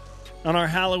us on our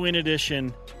Halloween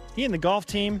edition. He and the golf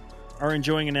team are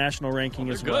enjoying a national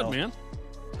ranking as well. Good, man.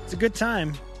 It's a good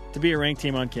time to be a ranked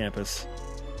team on campus.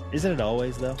 Isn't it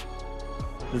always, though?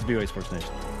 This is BYU Sports Nation.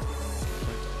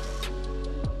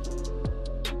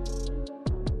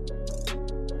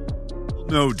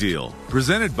 No Deal,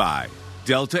 presented by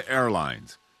Delta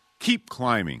Airlines. Keep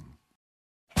climbing.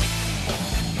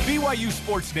 BYU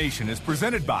Sports Nation is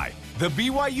presented by The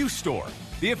BYU Store,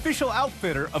 the official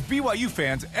outfitter of BYU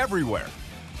fans everywhere.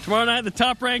 Tomorrow night, the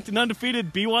top-ranked and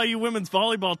undefeated BYU women's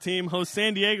volleyball team hosts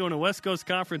San Diego in a West Coast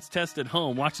Conference test at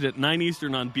home. Watch it at 9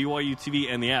 Eastern on BYU TV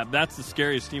and the app. That's the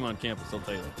scariest team on campus, I'll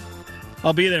tell you that.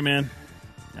 I'll be there, man.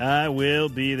 I will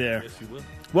be there. Yes, you will.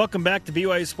 Welcome back to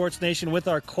BYU Sports Nation with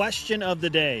our question of the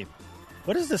day.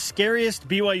 What is the scariest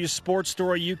BYU sports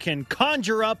story you can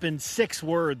conjure up in 6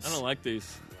 words? I don't like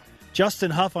these. Justin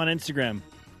Huff on Instagram.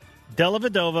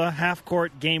 Dellavedova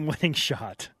half-court game-winning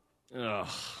shot. Ugh.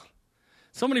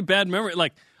 So many bad memories.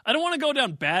 Like, I don't want to go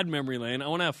down bad memory lane. I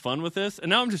want to have fun with this. And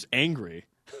now I'm just angry.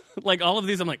 Like, all of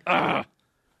these, I'm like, ugh.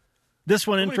 This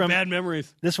one So in many from bad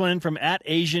memories. This one in from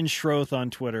 @AsianShroth on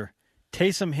Twitter.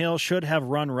 Taysom Hill should have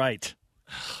run right.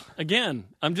 Again,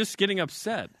 I'm just getting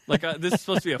upset. Like, this is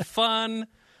supposed to be a fun,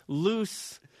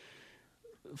 loose,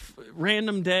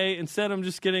 random day. Instead, I'm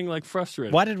just getting, like,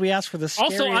 frustrated. Why did we ask for the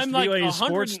scariest Also, I'm like BYU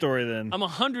sports story then? I'm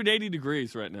 180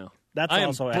 degrees right now. That's I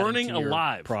also am adding burning to your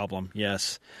alive. problem.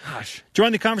 Yes. Gosh.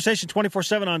 Join the conversation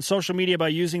 24/7 on social media by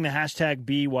using the hashtag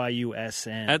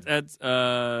BYUSN. At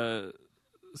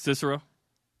Cicero,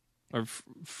 our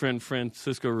friend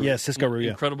Francisco Rue. Yeah, Cisco Rue,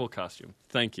 yeah. Incredible costume.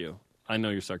 Thank you. I know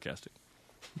you're sarcastic.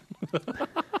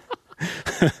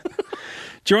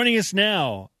 Joining us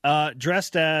now,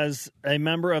 dressed as a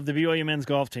member of the BYU men's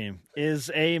golf team,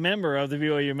 is a member of the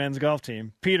BYU men's golf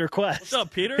team, Peter Quest. What's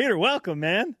up, Peter? Peter, welcome,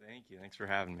 man. Thank you. Thanks for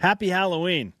having me. Happy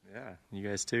Halloween. Yeah, you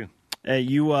guys too.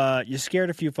 You scared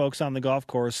a few folks on the golf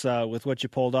course with what you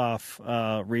pulled off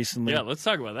recently. Yeah, let's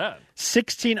talk about that.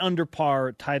 16 under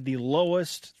par, tied the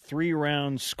lowest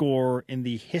 3-round score in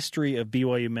the history of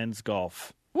BYU men's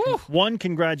golf. Woo! 1,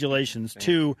 congratulations.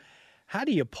 2, how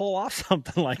do you pull off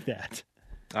something like that?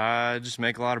 Just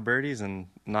make a lot of birdies and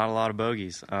not a lot of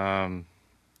bogies.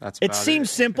 That's It about seems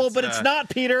simple, but it's not,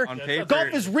 Peter. on paper-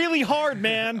 Golf is really hard,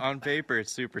 man. On paper,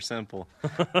 it's super simple.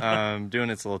 Doing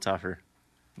it's a little tougher.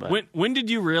 But When did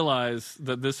you realize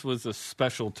that this was a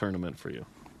special tournament for you?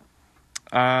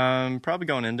 probably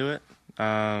going into it,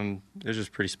 it was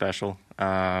just pretty special.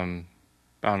 I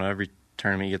don't know. Every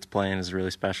tournament you get to play in is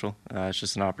really special. It's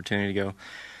just an opportunity to go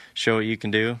show what you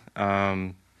can do.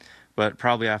 But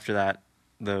probably after that,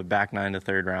 the back 9 to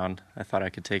third round, I thought I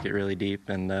could take it really deep,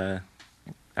 and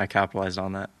I capitalized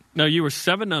on that. Now, you were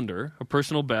 7 under, a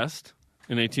personal best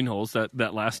in 18 holes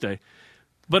that last day.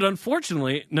 But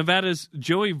unfortunately, Nevada's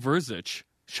Joey Verzich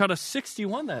shot a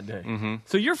 61 that day. Mm-hmm.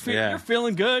 So you're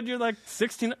feeling good. You're like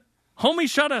 16. Homie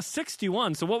shot a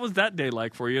 61. So what was that day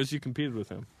like for you as you competed with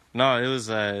him? No, it was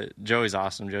Joey's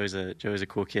awesome. Joey's a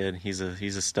cool kid. He's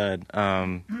a stud.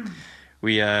 There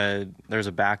was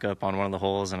a backup on one of the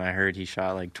holes, and I heard he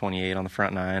shot like 28 on the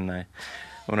front 9. And I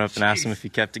went up and asked him if he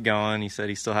kept it going. He said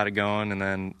he still had it going, and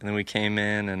then we came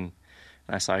in and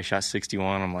I saw he shot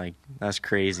 61. I'm like, that's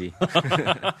crazy.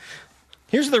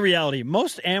 Here's the reality.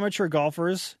 Most amateur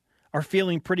golfers are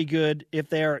feeling pretty good if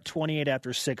they are at 28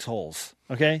 after 6 holes.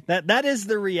 Okay? That is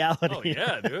the reality. Oh,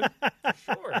 yeah, dude.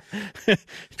 Sure.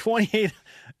 28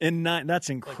 and 9. That's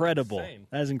incredible. Like insane.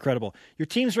 That is incredible. Your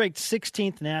team's ranked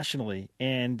 16th nationally,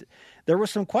 and there were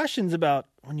some questions about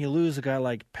when you lose a guy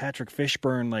like Patrick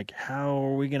Fishburne, like, how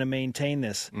are we going to maintain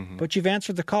this? Mm-hmm. But you've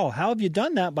answered the call. How have you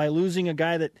done that by losing a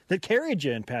guy that carried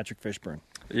you in Patrick Fishburne?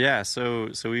 Yeah, so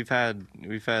we've had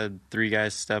 3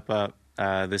 guys step up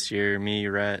this year. Me,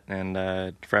 Rhett,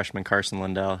 and freshman Carson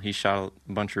Lindell. He shot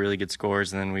a bunch of really good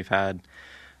scores, and then we've had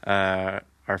our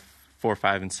 4,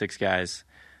 5, and 6 guys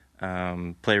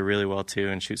play really well too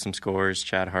and shoot some scores.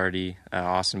 Chad Hardy,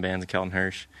 Austin Bands, and Kelton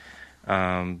Hirsch.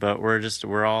 But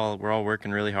we're all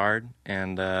working really hard,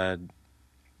 and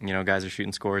guys are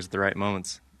shooting scores at the right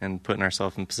moments and putting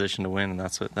ourselves in position to win, and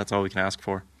that's all we can ask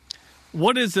for.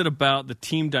 What is it about the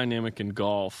team dynamic in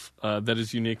golf that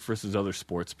is unique versus other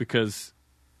sports? Because,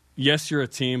 yes, you're a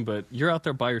team, but you're out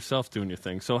there by yourself doing your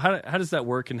thing. So how does that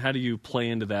work, and how do you play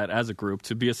into that as a group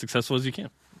to be as successful as you can?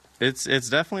 It's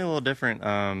definitely a little different.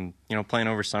 Playing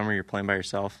over summer, you're playing by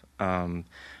yourself.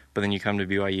 But then you come to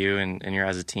BYU and you're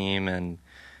as a team, and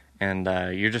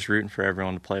you're just rooting for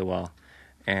everyone to play well.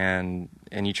 And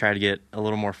you try to get a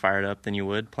little more fired up than you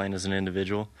would playing as an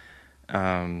individual.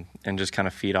 And just kind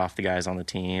of feed off the guys on the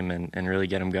team and really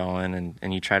get them going.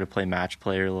 And you try to play match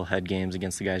play or little head games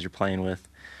against the guys you're playing with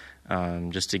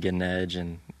just to get an edge.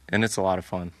 And it's a lot of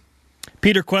fun.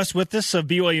 Peter Quest with us of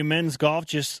BYU Men's Golf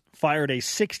just fired a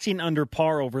 16 under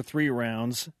par over 3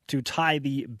 rounds to tie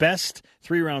the best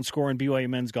 3-round score in BYU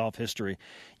Men's Golf history.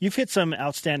 You've hit some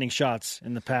outstanding shots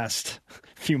in the past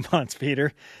few months,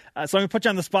 Peter. So I'm going to put you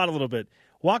on the spot a little bit.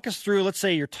 Walk us through, let's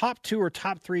say, your top 2 or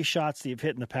top 3 shots that you've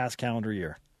hit in the past calendar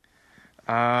year.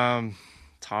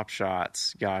 Top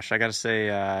shots. Gosh, I got to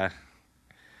say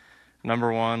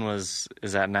number 1 is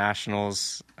at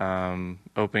Nationals,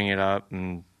 opening it up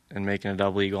and making a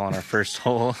double eagle on our first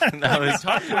hole. That was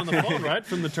talked to on the phone, right,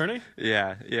 from the tourney?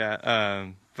 Yeah.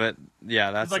 But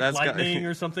yeah, that's lightning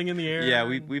or something in the air. Yeah,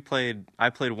 I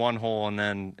played 1 hole and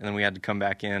then we had to come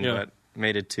back in, yeah. But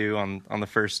made it 2 on the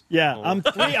first. Yeah, hole. I'm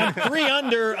 3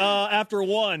 under after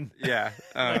 1. Yeah.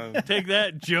 Take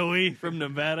that, Joey from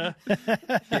Nevada.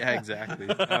 Yeah, exactly.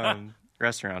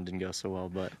 Rest around didn't go so well,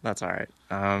 but that's all right.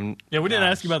 Yeah, we didn't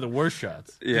ask you about the worst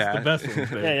shots. Yeah, just the best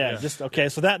ones. Yeah. Just okay.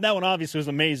 So that one obviously was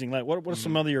amazing. Like, what are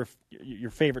some other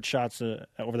your favorite shots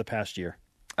over the past year?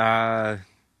 At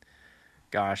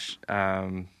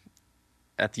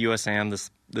the USAM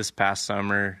this past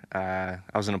summer, I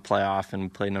was in a playoff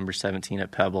and played number 17 at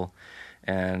Pebble,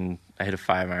 and I hit a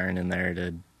 5-iron in there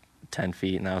to 10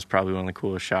 feet, and that was probably one of the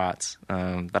coolest shots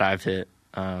that I've hit.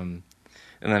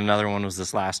 And then another one was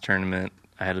this last tournament.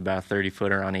 I had about a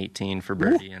 30-footer on 18 for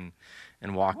birdie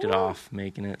and walked it off,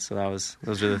 making it. So those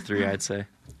are the 3 I'd say.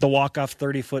 The walk-off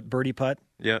 30-foot birdie putt?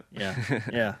 Yep.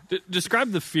 Yeah.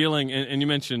 Describe the feeling, and you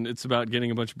mentioned it's about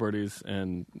getting a bunch of birdies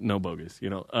and no bogeys.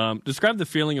 Describe the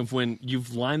feeling of when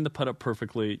you've lined the putt up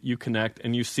perfectly, you connect,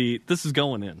 and you see this is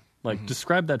going in. Like,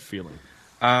 describe that feeling.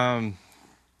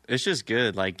 It's just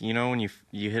good. Like, when you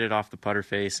hit it off the putter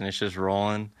face and it's just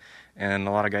rolling. And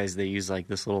a lot of guys, they use like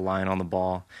this little line on the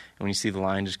ball. And when you see the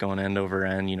line just going end over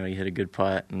end, you hit a good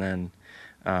putt. And then,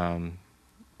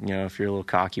 if you're a little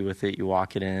cocky with it, you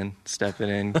walk it in, step it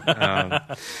in.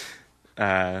 But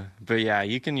yeah,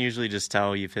 you can usually just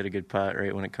tell you've hit a good putt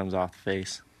right when it comes off the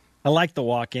face. I like the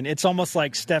walk-in. It's almost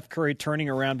like Steph Curry turning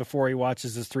around before he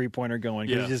watches his three-pointer going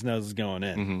because he just knows it's going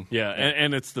in. Mm-hmm. Yeah,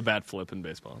 and it's the bat flip in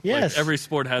baseball. Yes. Like every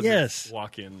sport has its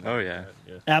walk-in. Oh, yeah.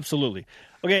 Absolutely.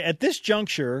 Okay, at this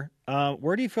juncture,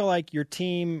 where do you feel like your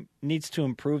team needs to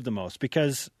improve the most?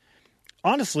 Because,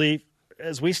 honestly,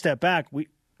 as we step back,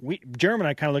 Jeremy and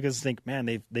I kind of look at this and think,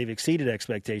 man, they've exceeded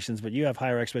expectations, but you have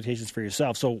higher expectations for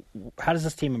yourself. So how does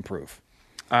this team improve?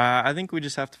 I think we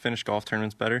just have to finish golf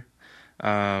tournaments better.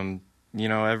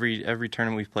 every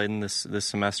tournament we've played in this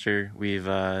semester, we've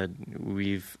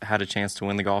had a chance to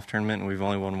win the golf tournament, and we've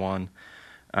only won one.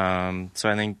 So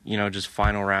I think, just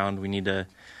final round, we need to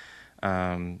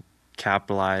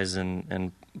capitalize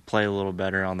and play a little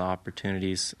better on the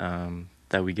opportunities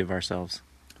that we give ourselves.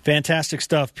 Fantastic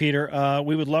stuff, Peter.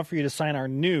 We would love for you to sign our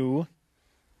new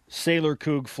Sailor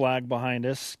Coug flag behind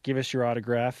us. Give us your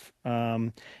autograph.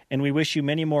 And we wish you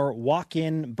many more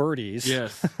walk-in birdies.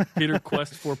 Yes. Peter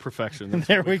Quest for Perfection. That's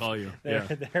what we call you.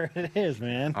 There it is,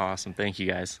 man. Awesome. Thank you,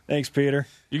 guys. Thanks, Peter.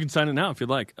 You can sign it now if you'd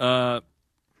like.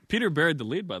 Peter buried the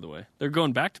lead, by the way. They're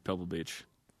going back to Pebble Beach.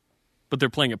 But they're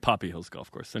playing at Poppy Hills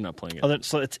Golf Course. They're not playing it.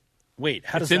 So it's... Wait,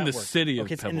 how does that work? It's in the city of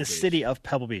Pebble Beach. It's in the city of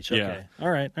Pebble Beach. Okay. Yeah. All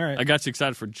right. I got you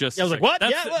excited for just I was like, what?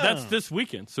 That's this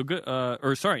weekend. So good.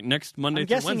 Next Monday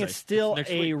through Wednesday. I'm guessing it's still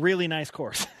a really nice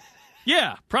course.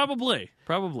 Yeah, probably.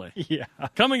 Yeah.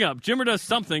 Coming up, Jimmer does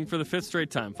something for the 5th straight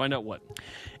time. Find out what.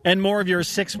 And more of your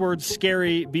 6-word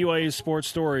scary BYU sports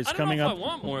stories coming up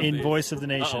in these. Voice of the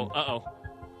Nation. Uh-oh.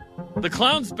 The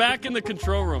clown's back in the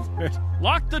control room.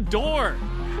 Lock the door.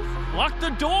 Lock the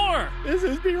door. This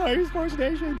is BYU Sports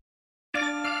Nation.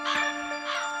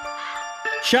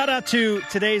 Shout out to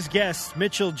today's guests,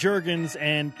 Mitchell Juergens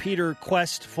and Peter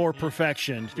Quest for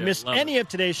Perfection. If you missed any of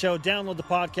today's show, download the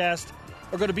podcast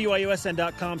or go to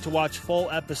BYUSN.com to watch full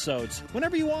episodes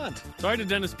whenever you want. Sorry to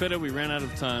Dennis Pitta, we ran out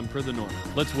of time per the norm.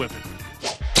 Let's whip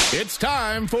it. It's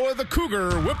time for the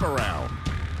Cougar Whip Around.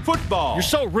 Football. You're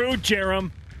so rude,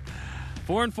 Jerem.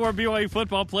 4-4 BYU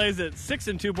football plays at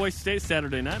 6-2 Boise State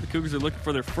Saturday night. The Cougars are looking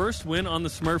for their first win on the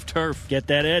Smurf turf. Get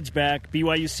that edge back.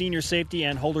 BYU senior safety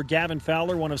and holder Gavin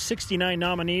Fowler, one of 69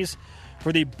 nominees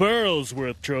for the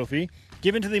Burlsworth Trophy,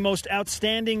 given to the most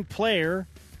outstanding player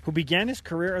who began his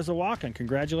career as a walk-on.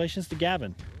 Congratulations to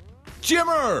Gavin.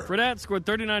 Jimmer! Fredette scored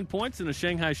 39 points in a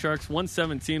Shanghai Sharks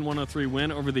 117-103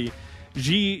 win over the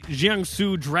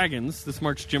Jiangsu Dragons. This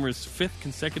marks Jimmer's 5th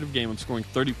consecutive game of scoring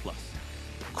 30-plus.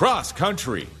 Cross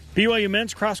country. BYU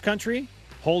men's cross country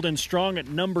holding strong at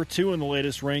number 2 in the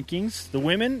latest rankings. The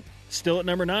women still at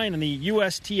number 9 in the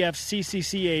USTF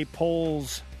CCCA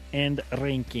polls and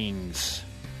rankings.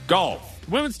 Golf.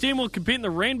 The women's team will compete in the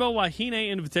Rainbow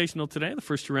Wahine Invitational today. The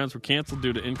first 2 rounds were canceled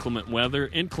due to inclement weather.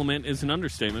 Inclement is an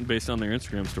understatement based on their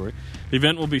Instagram story. The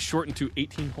event will be shortened to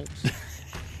 18 holes.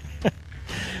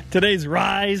 Today's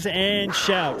Rise and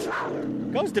Shout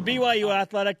goes to BYU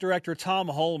Athletic Director Tom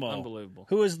Holmoe. Unbelievable.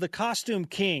 Who is the costume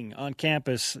king on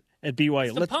campus at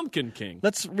BYU. The Pumpkin King.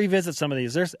 Let's revisit some of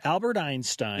these. There's Albert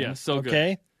Einstein. Yeah, so good.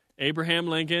 Okay. Abraham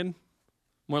Lincoln.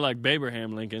 More like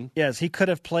Babraham Lincoln. Yes, he could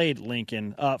have played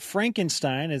Lincoln.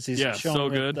 Frankenstein, as he's shown so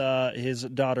with his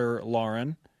daughter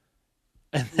Lauren.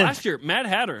 And then, last year, Mad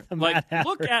Hatter.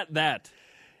 Look at that.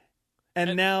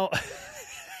 And now...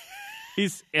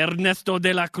 He's Ernesto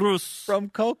de la Cruz. From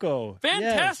Coco.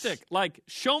 Fantastic. Yes.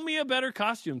 Show me a better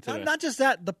costume today. Not just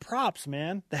that, the props,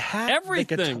 man. The hat.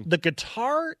 Everything. The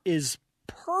guitar is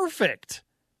perfect.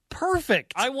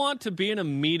 Perfect. I want to be in a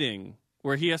meeting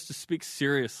where he has to speak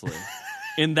seriously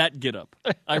in that getup.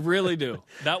 I really do.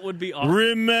 That would be awesome.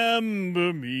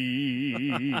 Remember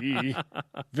me.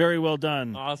 Very well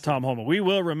done, awesome. Tom Holmoe. We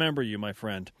will remember you, my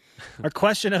friend. Our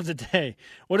question of the day.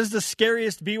 What is the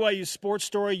scariest BYU sports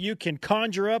story you can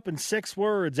conjure up in 6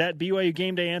 words? At BYU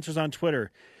Game Day Answers on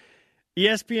Twitter.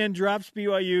 ESPN drops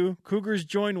BYU. Cougars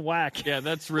join WAC. Yeah,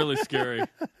 that's really scary.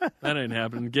 That ain't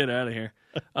happening. Get out of here.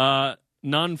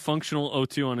 Non-functional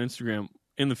O2 on Instagram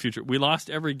in the future. We lost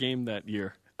every game that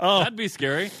year. Oh. That'd be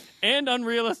scary and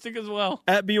unrealistic as well.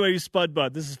 At BYU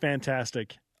Spudbud. This is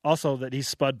fantastic. Also, that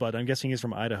he's Spudbud. I'm guessing he's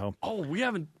from Idaho. Oh, we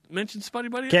haven't mentioned Spuddy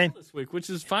Buddy this week, which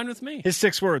is fine with me. His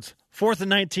 6 words. 4th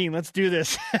and 19. Let's do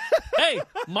this. Hey,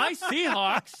 my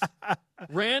Seahawks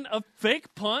ran a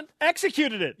fake punt.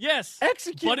 Executed it. Yes.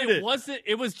 Executed it. But it wasn't.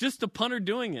 It was just a punter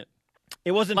doing it.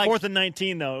 It wasn't 4th and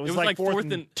 19, though. It was like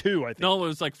 4th and 2, I think. No, it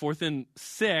was like 4th and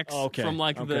 6 from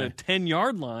the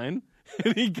 10-yard line.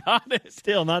 And he got it.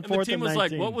 Still not 4th and 19. The team was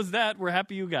like, what was that? We're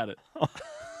happy you got it.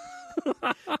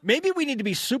 Maybe we need to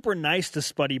be super nice to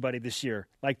Spuddy Buddy this year.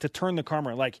 To turn the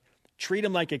karma. Treat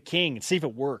him like a king and see if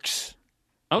it works.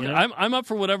 Okay, you know? I'm up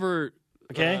for whatever.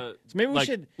 Okay, so maybe we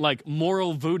should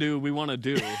moral voodoo we want to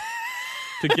do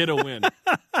to get a win.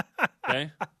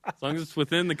 Okay, as long as it's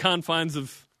within the confines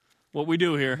of what we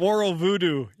do here. Moral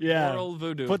voodoo, yeah. Moral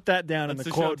voodoo. Put that down in the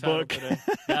quote book.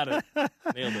 Got it.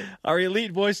 Nailed it. Our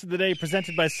elite voice of the day,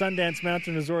 presented by Sundance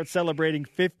Mountain Resort, celebrating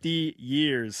 50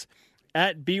 years.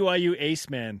 At BYU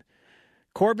Aceman.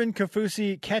 Corbin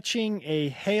Kaufusi catching a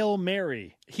Hail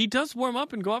Mary. He does warm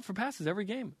up and go out for passes every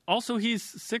game. Also, he's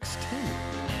 6'10".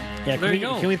 Yeah, there you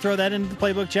go. Can we throw that into the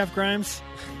playbook, Jeff Grimes?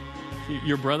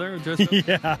 Your brother dressed up?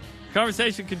 Yeah.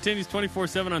 Conversation continues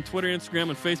 24/7 on Twitter, Instagram,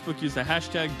 and Facebook. Use the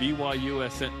hashtag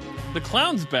BYUSN. The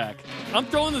clown's back. I'm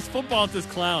throwing this football at this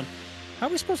clown. How are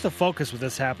we supposed to focus with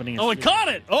this happening? Oh, it caught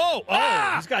it!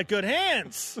 He's got good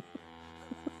hands.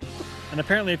 And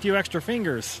apparently a few extra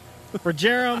fingers. For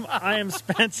Jerem, I am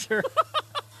Spencer.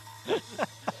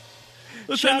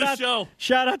 Let's end the show.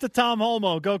 Shout out to Tom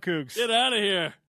Holmoe. Go Cougs. Get out of here.